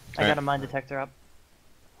 I got a mine detector up.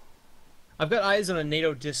 I've got eyes on a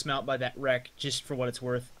NATO dismount by that wreck, just for what it's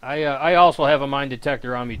worth. I also have a mine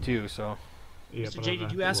detector on me too. So. Yeah, Mr. J,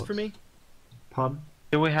 did you ask for me? Pardon?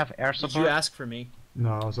 Do we have air support? Did you ask for me?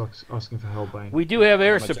 No, I was asking for Hellbane. We do have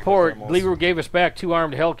air support. Liru gave us back 2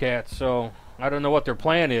 armed Hellcats, so I don't know what their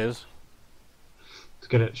plan is. To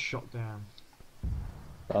get it shot down.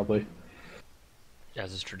 Probably.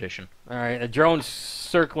 As is tradition. Alright, a drone's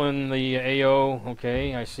circling the AO.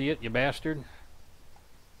 Okay, I see it, you bastard.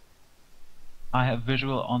 I have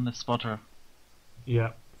visual on the spotter.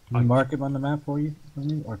 Yeah. Can I mark him on the map for me,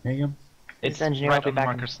 or ping him? It's engineer right will on be the back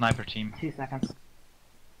marker in sniper team. 2 seconds.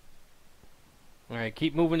 Alright,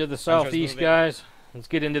 keep moving to the southeast, guys. Let's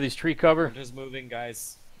get into this tree cover. Hunter's moving,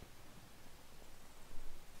 guys.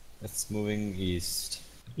 It's moving east.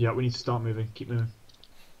 Yeah, we need to start moving. Keep moving.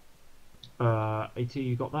 AT,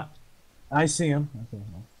 you got that? I see him. Okay.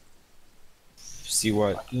 See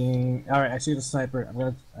what? Alright, I see the sniper.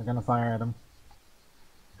 I'm gonna fire at him.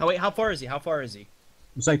 Oh wait, how far is he? How far is he?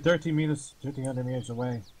 It's like 1,300 meters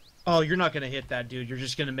away. Oh, you're not gonna hit that dude. You're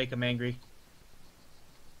just gonna make him angry.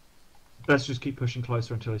 Let's just keep pushing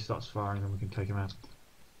closer until he starts firing, and then we can take him out.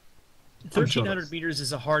 1,300 meters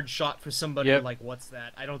is a hard shot for somebody like, what's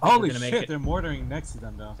that? I don't think Holy we're gonna shit, make it. they're mortaring next to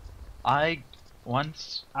them though. I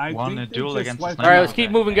once I won think a they duel just against a wiped sniper. Alright, let's keep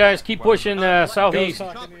moving, guys. Keep pushing southeast.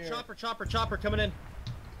 Chopper coming in.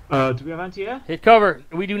 Do we have anti-air? Hit cover.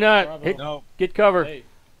 We do not. Hit. No. Get cover. Hey,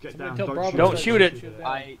 Get down. Don't shoot it.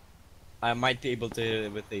 I might be able to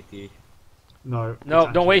with AT. No.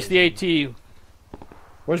 No, don't waste the AT.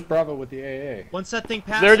 Where's Bravo with the AA? Once that thing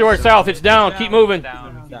passes. They're to our south. It's down. Keep moving.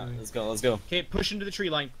 Down. Let's go. Let's go. Okay, push into the tree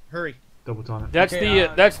line. Hurry. Double time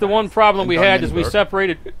it. That's the one problem we had is we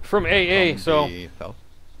separated from AA. So.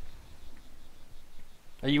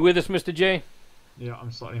 Are you with us, Mr. J? Yeah,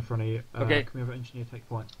 I'm slightly in front of you. Okay. Can we have an engineer take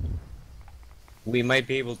point? We might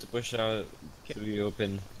be able to push out to the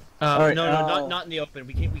open. No, not in the open.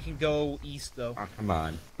 We can go east though. Oh, come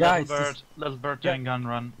on. Guys, Little bird doing gun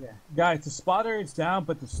run. Yeah. Guys, the spotter is down,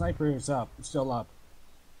 but the sniper is up. It's still up.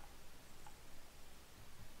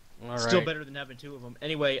 All Still right. better than having 2 of them.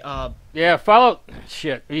 Anyway, Yeah, follow.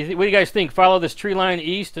 Shit. What do you guys think? Follow this tree line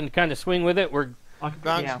east and kind of swing with it. I can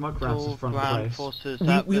bring smoke rounds in front of the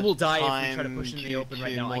place. we will die if we try to push into the open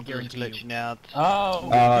right now. I guarantee you. Oh,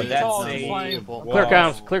 Clear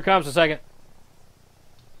comms. Clear comms a second.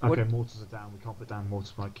 Okay, mortars are down. We can't put down mortar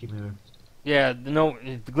smoke. Keep moving. Yeah, no,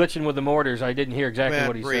 glitching with the mortars. I didn't hear exactly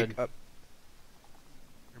what he said. Never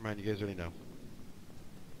mind, you guys already know.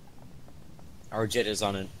 Our jet is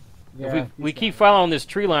on it. If we keep following this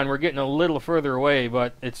tree line, we're getting a little further away,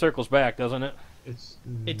 but it circles back, doesn't it?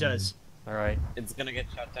 It does. All right. It's gonna get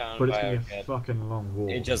shut down But it's by gonna our be a jet. fucking long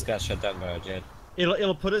walk. It just got shut down by our jet.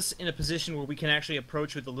 It'll put us in a position where we can actually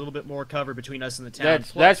approach with a little bit more cover between us and the town.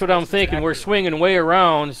 That's what I'm thinking. We're swinging way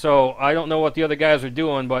around, so I don't know what the other guys are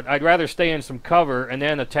doing, but I'd rather stay in some cover and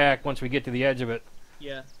then attack once we get to the edge of it.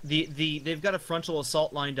 Yeah, they've got a frontal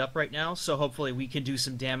assault lined up right now, so hopefully we can do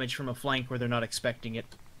some damage from a flank where they're not expecting it.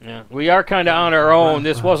 Yeah, we are kind of on our own.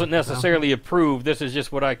 This wasn't necessarily approved. This is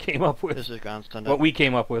just what I came up with. This is constant. What we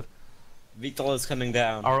came up with. Vital is coming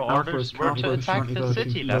down. Our orders were to attack the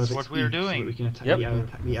city. That's what we're doing. So we can attack Yep.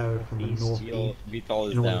 the arrow from the north east. Vital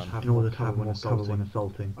is In order down. to have more cover when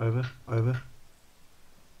assaulting. Over.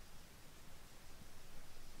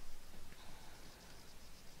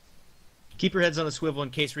 Keep your heads on a swivel in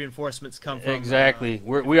case reinforcements come from. Exactly.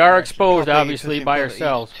 We are exposed, Copy, obviously, pushing by further east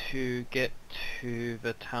ourselves. to get to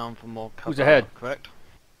the town for more cover. Who's ahead? Correct.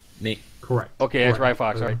 Me. Correct. Okay, that's right,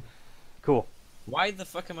 Fox. All right. Cool. Why the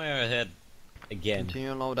fuck am I ahead? Again.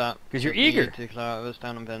 Continue load out. 'Cause you're We need eager. to clear out this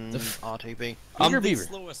town and then RTB. I'm the beaver.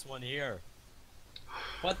 slowest one here.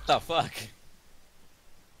 What the fuck?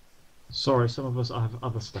 Sorry, some of us have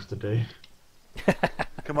other stuff to do.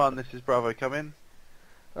 Come on, this is Bravo. Come in.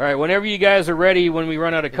 All right, whenever you guys are ready, when we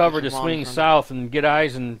run out of cover, to Come on, swing son. south and get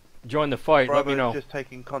eyes and join the fight. Let me Bravo know. just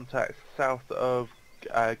taking contact south of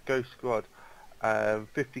Ghost Squad.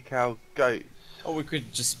 50 cal goats. Oh, we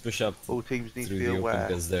could just push up All teams need to through be the open aware.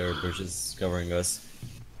 because there are bushes covering us.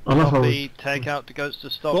 Copy, take out the goats to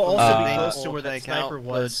stop We'll them. also be close or to where that take sniper out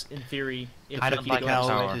was, in theory. If I we don't keep like going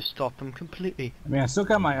how this way. to stop them completely. I mean, I still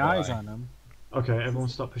got my eyes on them. Okay, everyone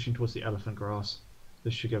stop pushing towards the elephant grass.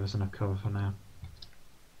 This should give us enough cover for now.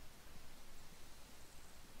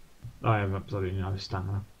 I have absolutely no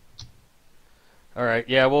stamina. All right,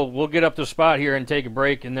 yeah, we'll get up to the spot here and take a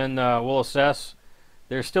break, and then we'll assess.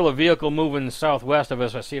 There's still a vehicle moving southwest of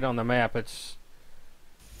us. I see it on the map. It's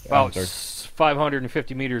about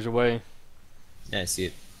 550 meters away. Yeah, I see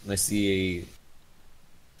it. I see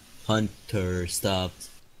a hunter stopped.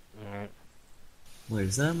 Alright. Where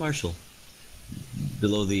is that, Marshall?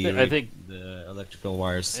 Below the I think the electrical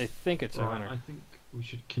wires. I think it's a hunter. I think we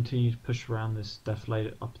should continue to push around this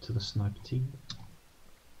deflator up to the sniper team.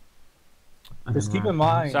 And Just then keep in round-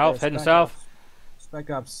 mind. South, that heading Spec south. Ops- Spec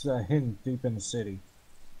Ops hidden deep in the city.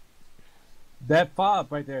 That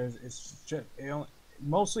fob right there is just,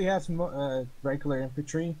 mostly has regular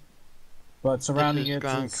infantry, but surrounding This is it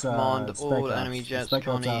ground is command. Spec All Ops. enemy jets Spec Ops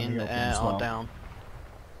currently out in the the open air as are well. down.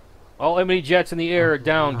 All enemy jets in the air are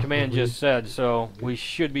down, Command just said, so we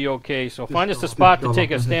should be okay. So find us a spot to take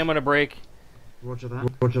a stamina break. Roger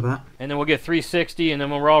that. Roger that. And then we'll get 360, and then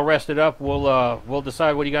when we're all rested up, we'll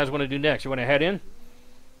decide what you guys want to do next. You want to head in?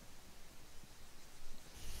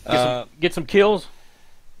 Get some kills?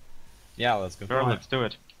 Yeah, let's go. Sure, let's do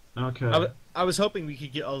it. Okay. I was hoping we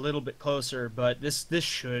could get a little bit closer, but this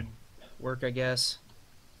should work, I guess.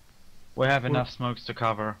 We have enough smokes to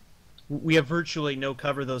cover. We have virtually no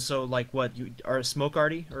cover though, so like what, you are a smoke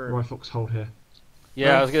arty or Right, Fox, hold here.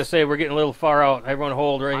 Yeah, I was going to say, we're getting a little far out. Everyone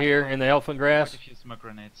hold right here in the elephant grass. Quite a few smoke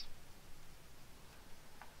grenades.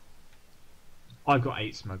 I've got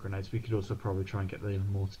 8 smoke grenades. We could also probably try and get the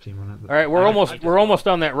mortar team on it. But All right, we're almost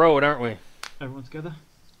on that road, aren't we? everyone together?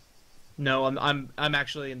 No, I'm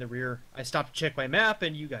actually in the rear. I stopped to check my map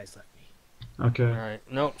and you guys left me. Okay. All right.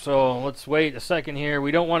 Nope. So let's wait a second here.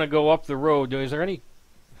 We don't want to go up the road. Is there any?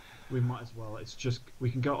 We might as well. It's just we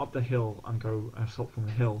can go up the hill and go assault from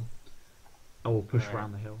the hill, or push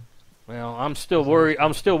around the hill. Well, I'm still worried.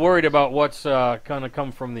 I'm still worried about what's gonna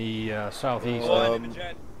come from the southeast.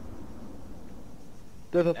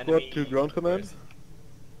 There's a squad to ground command.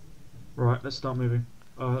 Right, let's start moving.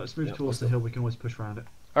 Let's move towards the hill. We can always push around it.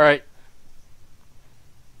 All right.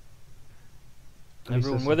 Any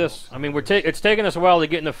Everyone system? with us? I mean, it's taking us a while to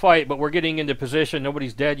get in the fight, but we're getting into position.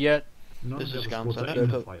 Nobody's dead yet. None This of the is other Guns squads on are in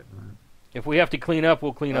it. the fight at the moment. If we have to clean up,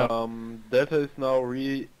 we'll clean up. Data is now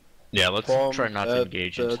Yeah, let's formed try not to at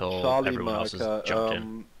engage the until Charlie everyone else has marker. jumped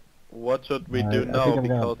in. What should we Alright, do I now think I'm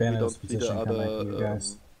gonna because we abandon don't this see the position, come back to you other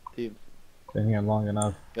guys. teams? Been here long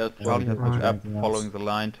enough. Yes, Charlie has Right. pushed up Anything else? following the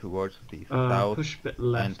line towards the south. Push a bit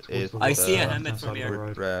and left. is towards the I see a left-hand helmet from side of the here.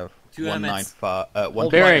 road. 2 helmets.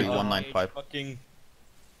 195. Fucking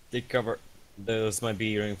take cover. Those might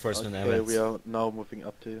be reinforcement Okay, helmets. we are now moving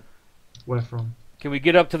up to you. Where from? Can we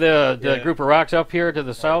get up to the Yeah. group of rocks up here to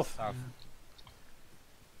the south?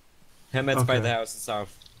 Helmets by Okay. the house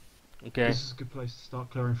south. Okay. This is a good place to start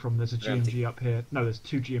clearing from. There's a GMG up here. No, there's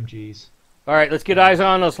 2 GMGs. All right, let's get eyes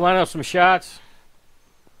on. Let's line up some shots.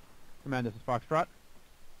 Command, this is Foxtrot.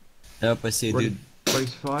 Yep, I see a Ready, dude. ready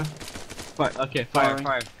to fire? Okay, Firing.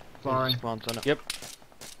 fire. Firing. Spawns on it. Yep.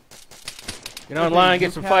 Get on line,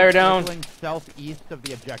 get some fire down. Southeast of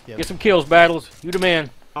the objective. Get some kills, battles. You demand.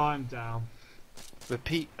 I'm down.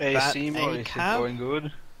 Repeat. Hey, that Seymour, a is it cab? going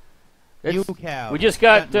good? We just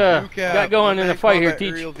got going in a fight here,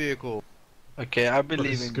 Teach. Aerial vehicle. Okay, I But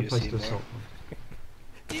believe this is a in good you, place to Seymour. assault.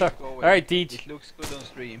 Keep going. Alright, Teach. It looks good on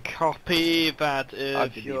stream. Copy that I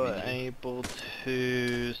if believe you're in you. able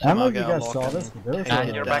to I don't know somehow if you get a guys lock saw and this, but there was take a-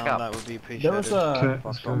 it You're down, back up. that would be appreciated. There was a Okay,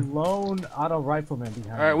 let's go. lone auto rifleman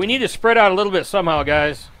behind. All right, we need to spread out a little bit somehow,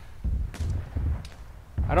 guys.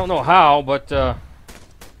 I don't know how, but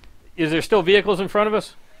is there still vehicles in front of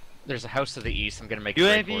us? There's a house to the east. I'm gonna make a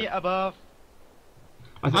break for UAV it. above.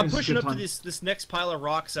 I'm pushing up to this next pile of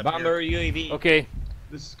rocks up Bomber here. UAV. Okay.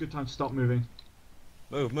 This is a good time to stop moving.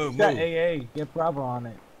 Move, He's got AA. Get Bravo on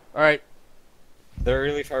it. All right. They're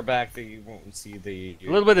really far back that you won't see the.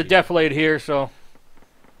 A little bit of deflate here, so.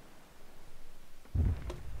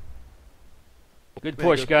 Good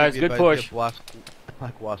push, guys. Good push.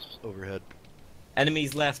 Black wasps overhead.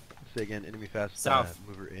 Enemies left. Say again, enemy fast. South.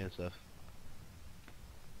 Mover ASF.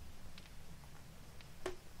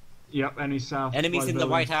 Yep, any south. Enemies by in the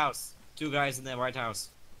building. White House. 2 guys in the White House.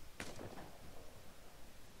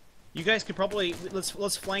 You guys could probably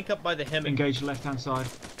let's flank up by the hem. Engage left hand side.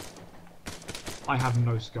 I have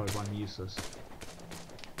no scope, I'm useless.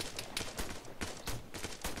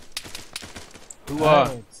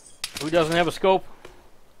 Who doesn't have a scope?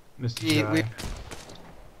 Mr. Yeah, J.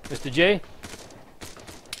 Mr. J?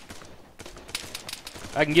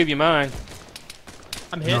 I can give you mine.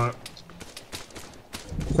 I'm hit. No.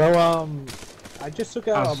 So, I just took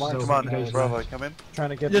out a mark. Come on, who's Bravo? Come in. Trying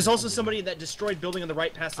to get. There's also somebody in that destroyed building on the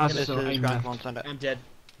right past the This is Hemet. I'm dead.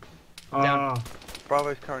 Down.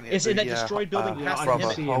 Bravo's currently. It's in that destroyed building past the Bravo,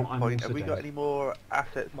 Hemet. hold point. Have we got any more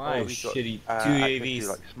assets? My or have we got, shitty access two to, UAVs.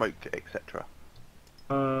 like smoke, etc.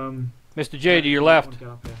 Mr. J, to your left.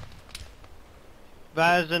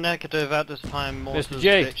 That is a negative at this time. Mr.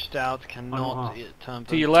 J. Pitched out cannot turn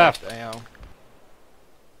To your left. AO.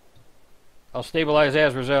 I'll stabilize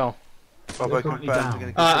Azrael. Bravo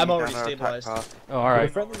confirmed. I'm already stabilized. Oh, all right. Did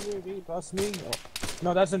a friendly UAV bust me? Oh.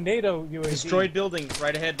 No, that's a NATO UAV. Destroyed building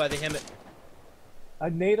right ahead by the Hemet. A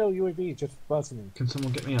NATO UAV just busted me. Can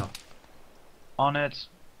someone get me up? On it.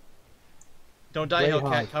 Don't die, Greyhawk.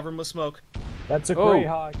 Hellcat. Cover him with smoke. That's a Oh.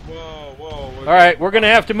 Greyhawk. Whoa, whoa. All right, we're gonna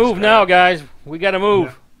have to move now, guys. We gotta move.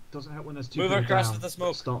 Yeah. Doesn't help when there's two Move people across down. to the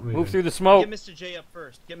smoke. Start moving. Move through the smoke. Get Mr. J up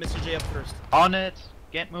first. Get Mr. J up first. On it.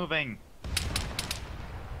 Get moving.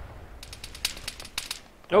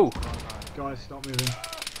 Oh, Guys, start moving.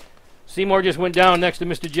 Seymour just went down next to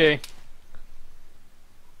Mr. J.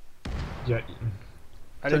 Yeah.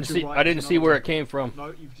 I didn't see where it came from. No,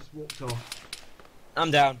 you've just walked off.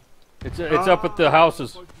 I'm down. It's up at the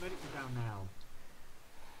houses. Both medics are down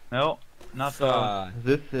now. No, not the.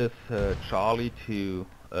 This is Charlie to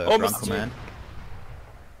Oh, ground Mr. command.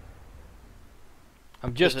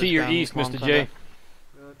 I'm just This to is your ground east, command Mr. J.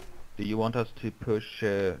 Do you want us to push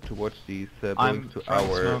towards these I'm buildings to throwing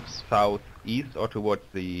our smokes. southeast or towards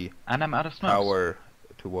the And I'm out of smokes. tower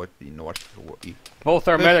towards the northeast? Both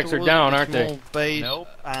our Push medics are towards down, the aren't they? small Base Nope.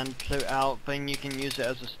 and clear out. Then you can use it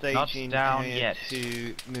as a staging down area yet.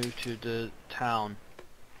 to move to the town.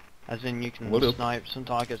 As in, you can What up? snipe some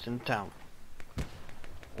targets in town.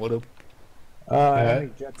 What up?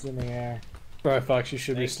 Enemy jets in the air. Alright, Fox, you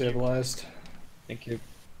should be Thank you. stabilized. Thank you.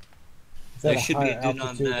 Is that They a should be higher doing on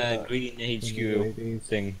altitude, the green HQ UAVs?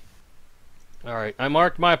 thing. All right, I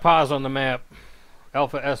marked my pause on the map.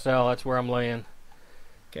 Alpha SL, that's where I'm laying.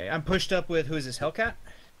 Okay, I'm pushed up with, who is this, Hellcat?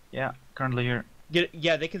 Yeah, currently here.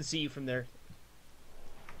 Yeah, they can see you from there.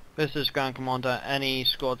 This is Ground Commander. Any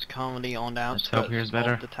squads currently on the Let's hope outskirts here's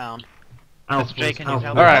better. of the town? Alpha, Jay, can you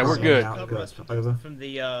help All right, we're good. Cover us Over. from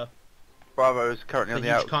the Bravo is currently on the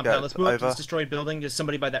huge compound. Let's outskirts. move up to Over. this destroyed building. There's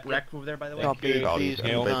somebody by that wreck over there, by the way. Copy. Charlie, Please over.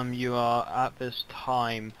 confirm you are at this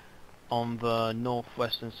time on the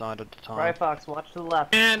northwestern side of the town. Right, Fox, watch to the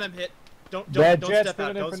left. And I'm hit. Don't Red step Jets out. doing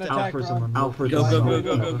it Don't for an step out. attack Alpha is run. on. Alpha is Go, on. go, Alpha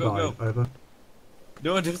go, go, go, five. Over.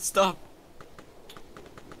 No, dude, stop.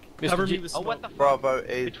 Cover Mr. me J. with Oh, smoke. what the fuck? Bravo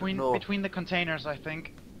is Between north. between the containers, I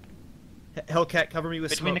think. Hellcat, cover me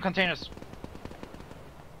with Between the smoke. containers.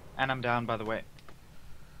 And I'm down, by the way.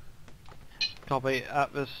 Copy.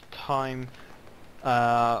 At this time,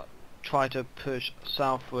 try to push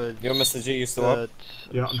southwards. Yo, Mr. G, you still up?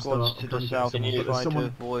 Yeah, I'm still Squads up. to I'm the trying to get south someone, and but there's try to someone-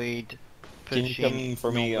 avoid Can you pushing come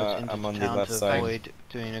for me? northwards into I'm on the town left to side. avoid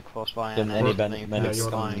doing a crossfire Then and any anything medics Yeah,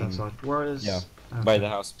 you're on the flying. left side. Where is? Yeah, Okay. by the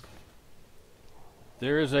house.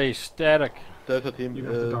 There is a static. Delta team You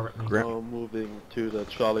have to direct me. now moving to the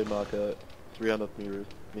Charlie marker, 300 meters.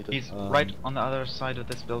 He's right on the other side of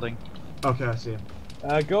this building. Okay, I see him.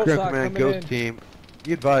 Ghost Ground Hawk command, coming Ghost in. team.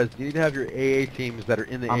 Be advised, you need to have your AA teams that are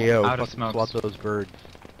in the I'm AO out of fucking smokes. swat those birds.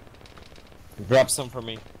 Grab some for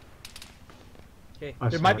me. Okay. I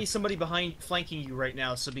There saw might it. be somebody behind flanking you right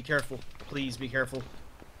now, so be careful. Please be careful.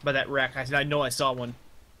 By that wreck. I know I saw one.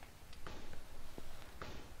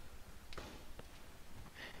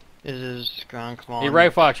 This is Ground Command. Hey,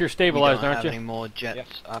 Right Fox, you're We stabilized, don't aren't have you? any more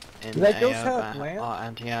jets up in Did that the Ghost air have than land?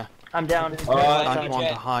 anti-air. I'm down. Ground enemy Command to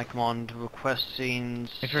jet. High Command requesting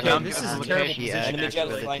If you're Yeah, down, this give is us a a terrible location. position. Enemy jet is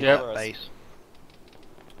actually flying to over us. base.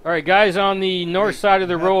 All right, guys on the north side of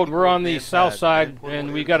the road. We're on the Man, south bad. side, Man,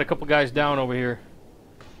 and we got a couple guys down over here.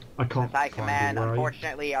 I can't High find command, you. Where are you?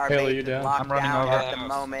 unfortunately, our Haley, base you is down? locked I'm running down over. at the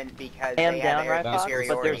moment because I am they have down, air right, Fox, but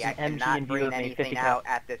superiority. there's I an MG cannot in view bring of me, anything 50 out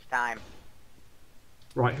at this time.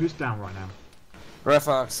 Right, who's down right now? Red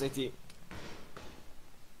Fox, 80.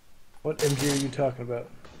 What MG are you talking about?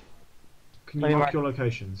 Can Let you me mark mark- your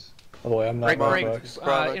locations? By the way, I'm not Right, Mark right, Fox.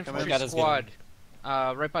 Bravo, infantry come in. squad,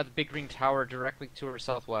 right by the big green tower, directly to our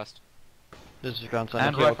southwest. This is Ground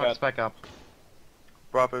And Command. Red Fox back up.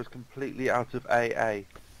 Bravo is completely out of AA.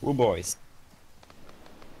 Woo boys.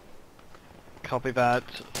 Copy that.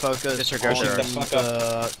 Focus Disregard on the fuck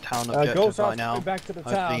the town Ghost objective Hawk right now. coming back to the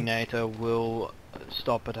Hopefully town. NATO will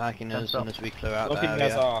stop attacking us as soon as we clear out the Looking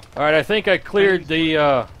guys area. off. All right, I think I cleared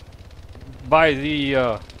the by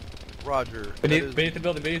the Roger. that Beneath is the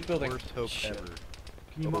building, beneath the building. Worst hope ever.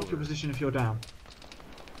 Can you mark your position if you're down?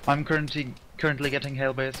 I'm currently getting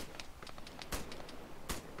hail base.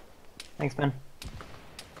 Thanks, Ben.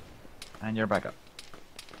 And you're back up.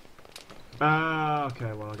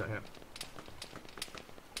 Okay, well, I got hit.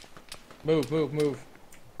 Move.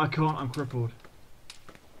 I can't, I'm crippled.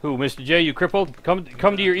 Who, Mr. J, you crippled? Come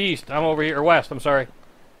to your east. I'm over here, or west, I'm sorry.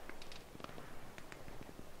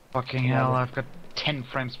 Fucking hell, I've got 10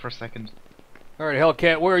 frames per second. Alright,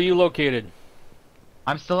 Hellcat, where are you located?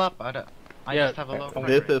 I'm still up. I just have a low frame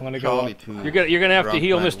This rate. is Charlie 2. You're gonna have to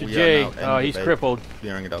heal Ground Mr. plan. We J. are now in He's the base, crippled.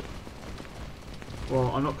 Clearing it up. Well,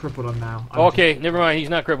 I'm not crippled, I'm now. Okay, never mind, he's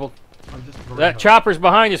not crippled. I'm just That chopper's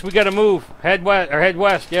behind us, we gotta move. Head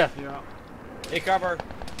west, yeah. Yeah. Hey, cover.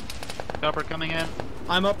 Chopper coming in.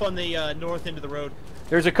 I'm up on the north end of the road.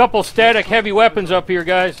 There's a couple static heavy weapons up here,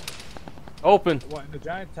 guys. Open. What, in the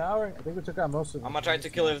giant tower? I think we took out most of them. I'm gonna try to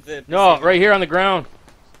kill it. No, right here on the ground.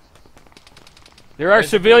 There are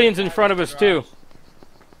civilians in front of us, too.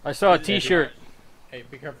 I saw a t-shirt. Hey,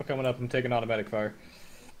 be careful coming up. I'm taking automatic fire.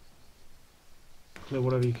 Clear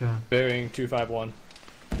whatever you can. Bearing 251.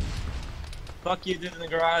 Fuck you, dude, in the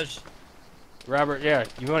garage. Robert, yeah,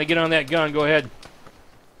 you want to get on that gun, go ahead.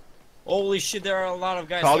 Holy shit, there are a lot of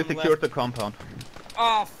guys Charlie on the secured left. the compound.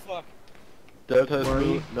 Oh, fuck. Delta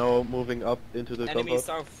is now moving up into the Enemy compound.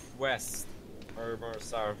 southwest. Or more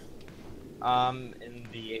south. In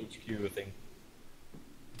the HQ thing.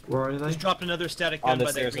 Where are they? Just dropped another static On gun the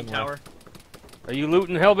by that stairs green on the tower. left. Are you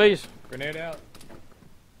looting Hellbase? Grenade out.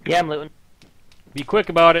 Yeah, I'm looting. Be quick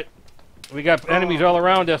about it. We got enemies all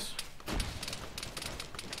around us.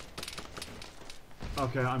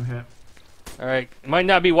 Okay, I'm hit. Alright, might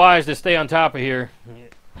not be wise to stay on top of here.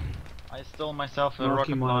 I stole myself a Marking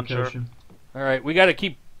rocket my launcher. location. Alright, we gotta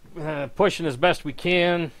keep pushing as best we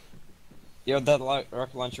can. Yo, that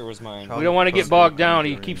rocket launcher was mine. We don't want to get bogged down.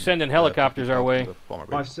 He keeps sending helicopters our way.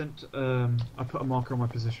 I've sent, I put a marker on my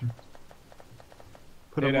position.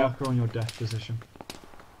 Put a Hey, now. marker on your death position.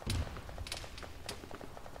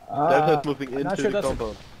 Delta's moving I'm not into sure the that's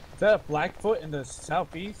compound. Is that a Blackfoot in the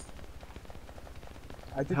southeast?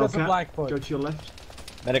 I think that's a Hellcat, Blackfoot. go to your left.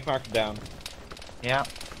 Medic marker down. Yeah.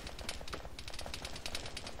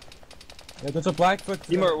 Yeah, there's a Blackfoot.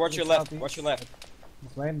 Timur, watch your left. southeast. Watch your left.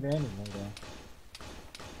 He's landing anyway, though.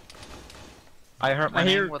 I heard my I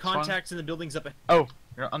hear name. What's wrong? contacts in the buildings up ahead. Oh,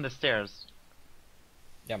 you're on the stairs.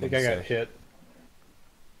 Yeah, I think I got hit.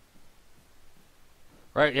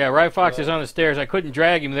 Right, yeah, Rye Fox is on the stairs. I couldn't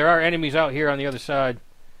drag him. There are enemies out here on the other side.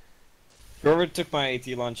 Whoever took my AT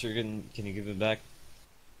launcher, can you give it back?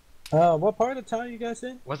 What part of town you guys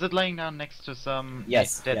in? Was it laying down next to some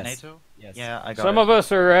Yes, dead yes, NATO? yes. Yeah, I got Some it. of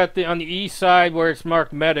us are on the east side where it's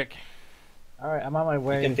marked medic. Alright, I'm on my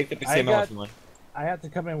way. You can take the PCML if you want. I have to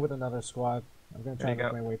come in with another squad. I'm gonna try There to you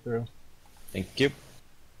make go. my way through. Thank you.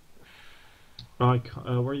 Right,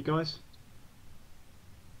 where are you guys?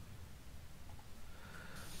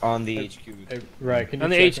 On the HQ. Hey, right, can you On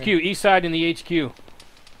the check HQ, me? east side in the HQ.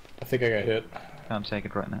 I think I got hit. Can't take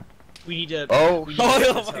it right now. We need to. Oh, we need to set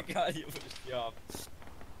oh this my up. god, you pushed me off.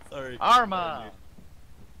 Sorry. Arma!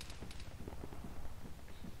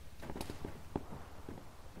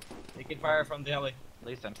 Taking fire from the heli. At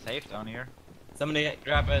least I'm safe down here. Somebody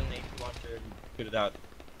grab an AT launcher and put it out.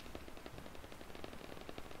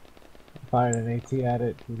 Fired an AT at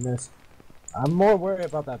it. He missed. I'm more worried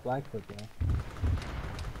about that Blackfoot guy.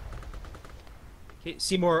 Okay,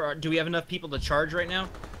 Seymour, do we have enough people to charge right now?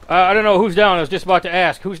 I don't know who's down. I was just about to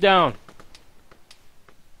ask. Who's down?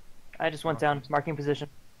 I just went down, marking position.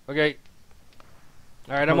 Okay.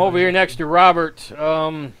 Alright, I'm over here next to Robert.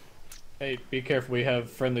 Hey, be careful. We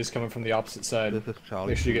have friendlies coming from the opposite side. This is Charlie.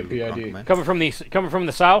 Make sure you get PID. Coming from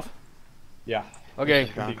the south? Yeah.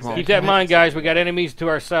 Okay. Come on. Keep that in mind, guys. We got enemies to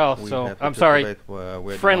our south, We so have I'm to sorry. separate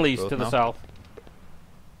where the Friendlies goes to the now. south.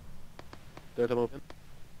 Delta moving.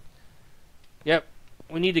 Yep.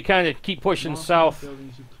 We need to kind of keep pushing Mark south. the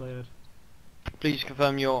buildings you cleared. Please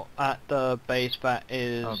confirm you're at the base that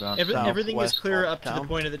is Everything is clear southwest up to the town.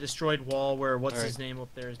 point of the destroyed wall where what's his name up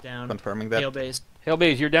there is down. Confirming that. Hail base.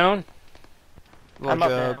 Hellbase, you're down? Roger, I'm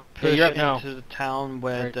up push you're up now. into the town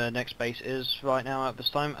where Right. the next base is right now at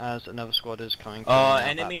this time, as another squad is coming from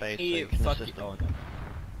enemy, that base, so you can fuck assist you.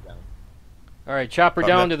 them. Alright, chopper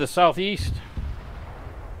down to the southeast.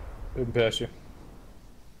 Moving past you.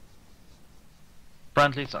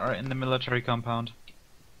 Friendlies are in the military compound.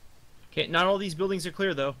 Okay, not all these buildings are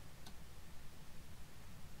clear though.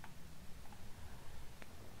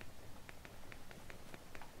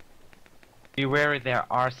 Be wary, there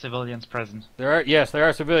are civilians present. There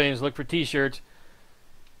are civilians. Look for t-shirts.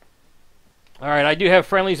 Alright, I do have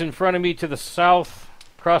friendlies in front of me to the south,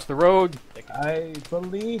 across the road. I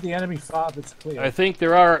believe the enemy fob is clear. I think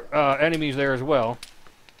there are enemies there as well.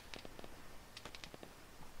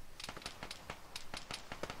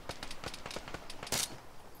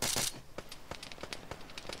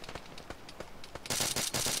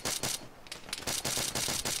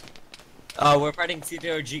 We're fighting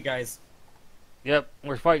CTOG, guys. Yep,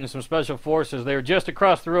 we're fighting some special forces. They're just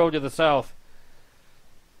across the road to the south.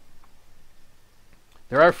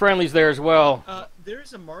 There are friendlies there as well.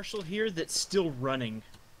 There's a marshal here that's still running.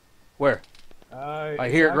 Where? I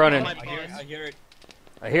hear it running. I hear it.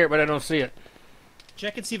 I hear it, but I don't see it.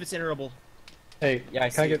 Check and see if it's enterable. Hey, yeah,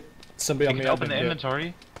 can I get somebody on You me? can open the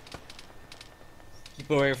inventory. Keep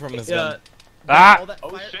away from his gun. Ah!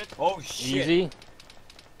 Oh shit! Oh shit! Easy.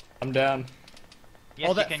 I'm down. Yes,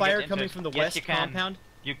 all you that can fire get into coming it. from the Yes, west you can. compound.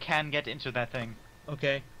 You can get into that thing.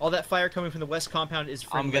 Okay. All that fire coming from the west compound is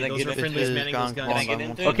friendly. I'm gonna Those get are into friendlies it. manning those guns. Can I get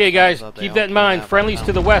into it? Okay, guys, keep that in mind. Friendlies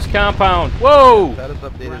to the west compound. Whoa! Status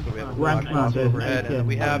updated, so we have a Rank rocket commander, overhead, and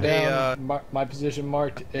we have a my position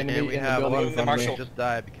marked. Enemy and we in the have a building in front of me. just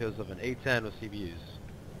died because of an A10 with CBUs.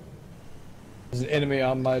 There's an enemy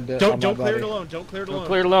on my Don't clear it alone. Don't clear it alone. Don't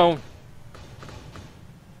clear it alone.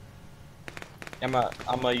 I'm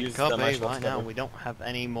gonna use the Copy, marshal right now we don't have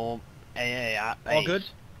any more AA at base. All good?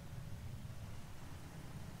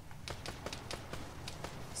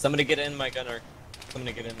 Somebody get in my gunner.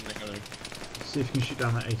 Somebody get in my gunner. See if you can shoot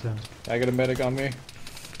down that A10. I got a medic on me.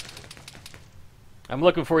 I'm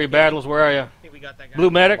looking for you, Battles. Where are you? Hey, we got that guy. Blue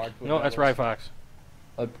medic? Marked with No, that's Battles.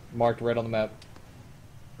 Ryfox. Marked red on the map.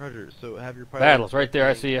 Roger, so have your pilot Battles, right there,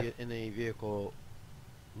 I see ya. get in a vehicle,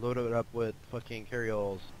 load it up with fucking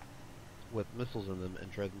carry-alls with missiles in them,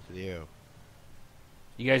 and drive them to the AO.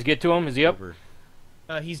 You guys get to him? Is he up? Over.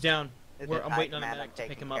 He's down. It's I'm a waiting on tight him man, I'm to pick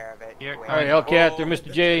taking him up. care of it. Here, All right, Hellcat, they're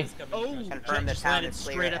Mr. J. Oh, Confirm the just town landed is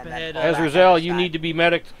clear straight up and then ahead. pull back Azrael, outside. you need to be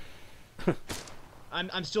medicked.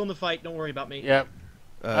 I'm still in the fight. Don't worry about me. Yep.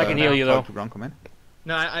 I can heal you, though. Ground command.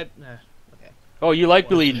 No, okay. Oh, you like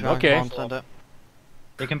bleeding. Okay.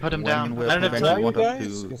 They can put him down. I don't have Eventually time. want You us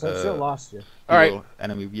guys? to, 'Cause I still lost you. All right.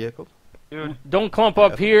 Enemy vehicles. Dude, Don't clump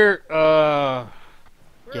up here. Where are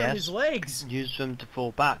Yes. his legs? Use them to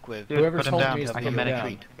fall back with. dude, Whoever's put him holding down. me is I put can him medic down.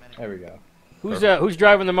 him. There we go. Who's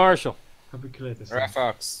driving the Marshal? Have we cleared this?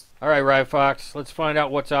 Ryfox. All right, Ryfox. Let's find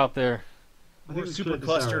out what's out there. I We're think super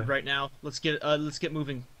clustered right now. Let's get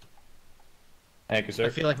moving. Thank you, sir. I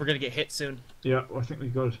feel like we're gonna get hit soon. Yeah, I think we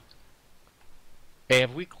got it. Hey,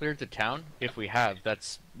 have we cleared the town? If we have,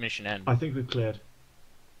 that's mission end. I think we've cleared.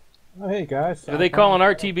 Oh, hey guys. Are they calling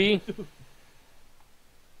RTB?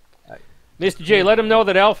 Mr. J, let them know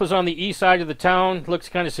that Alpha's on the east side of the town. Looks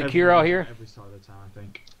kind of secure out here. Every side of the town, I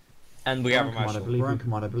think. And we have a marshal. I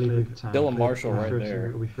believe we've Still a marshal right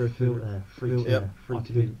there. We free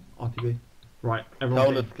RTB. Right, everyone.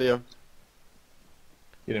 Town get is clear.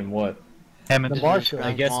 Get in what? The Marshal.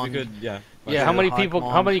 I guess we could, yeah. Yeah, how many people?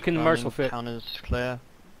 How many can the Marshal fit? Town is clear.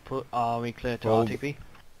 Are we clear to Well, RTP?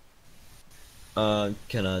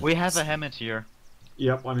 We have a Hammett here.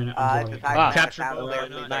 Yep, I mean, It's a tight man, capture town boat, clear, why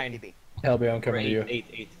please not? RTB. Helby, I'm coming to you.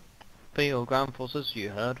 8. Field ground forces, you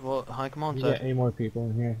heard what High Command You said. get any more people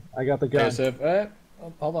in here? I got the gun. Okay, so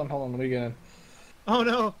hold on, let me get in. Oh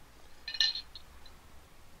no!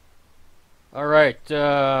 All right.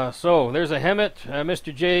 So there's a Hemet,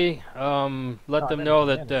 Mr. J. Let them know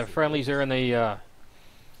that friendlies are in the.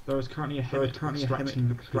 There is currently a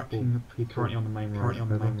Hemet extracting the people currently on the main road.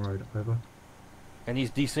 Over. And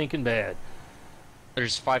he's desinking bad.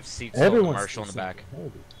 There's 5 seats on the Everyone's Marshal in the back.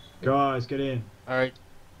 Guys, get in. All right.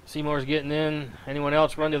 Seymour's getting in. Anyone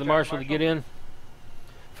else run to the Marshal to get in?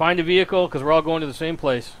 Find a vehicle, because we're all going to the same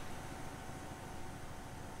place.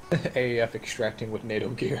 AAF extracting with NATO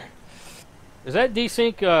gear. Is that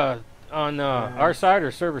desync on our side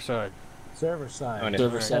or server side? Server side.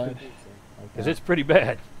 Server side. Because it's pretty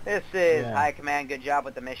bad. This is High Command. Good job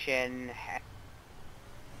with the mission.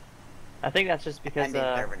 I think that's just because Ending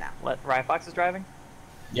server now. what Ryfox is driving.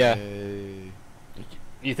 Yeah.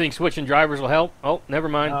 You think switching drivers will help? Oh, never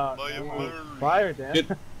mind. Fire, Dan.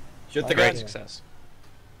 Shoot the Great guys. success.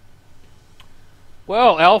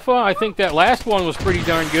 Well, Alpha, I think that last one was pretty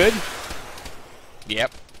darn good.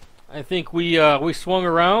 Yep. I think we swung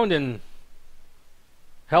around and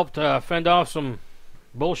helped fend off some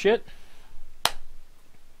bullshit.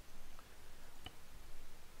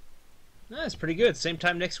 That's pretty good. Same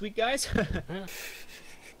time next week, guys.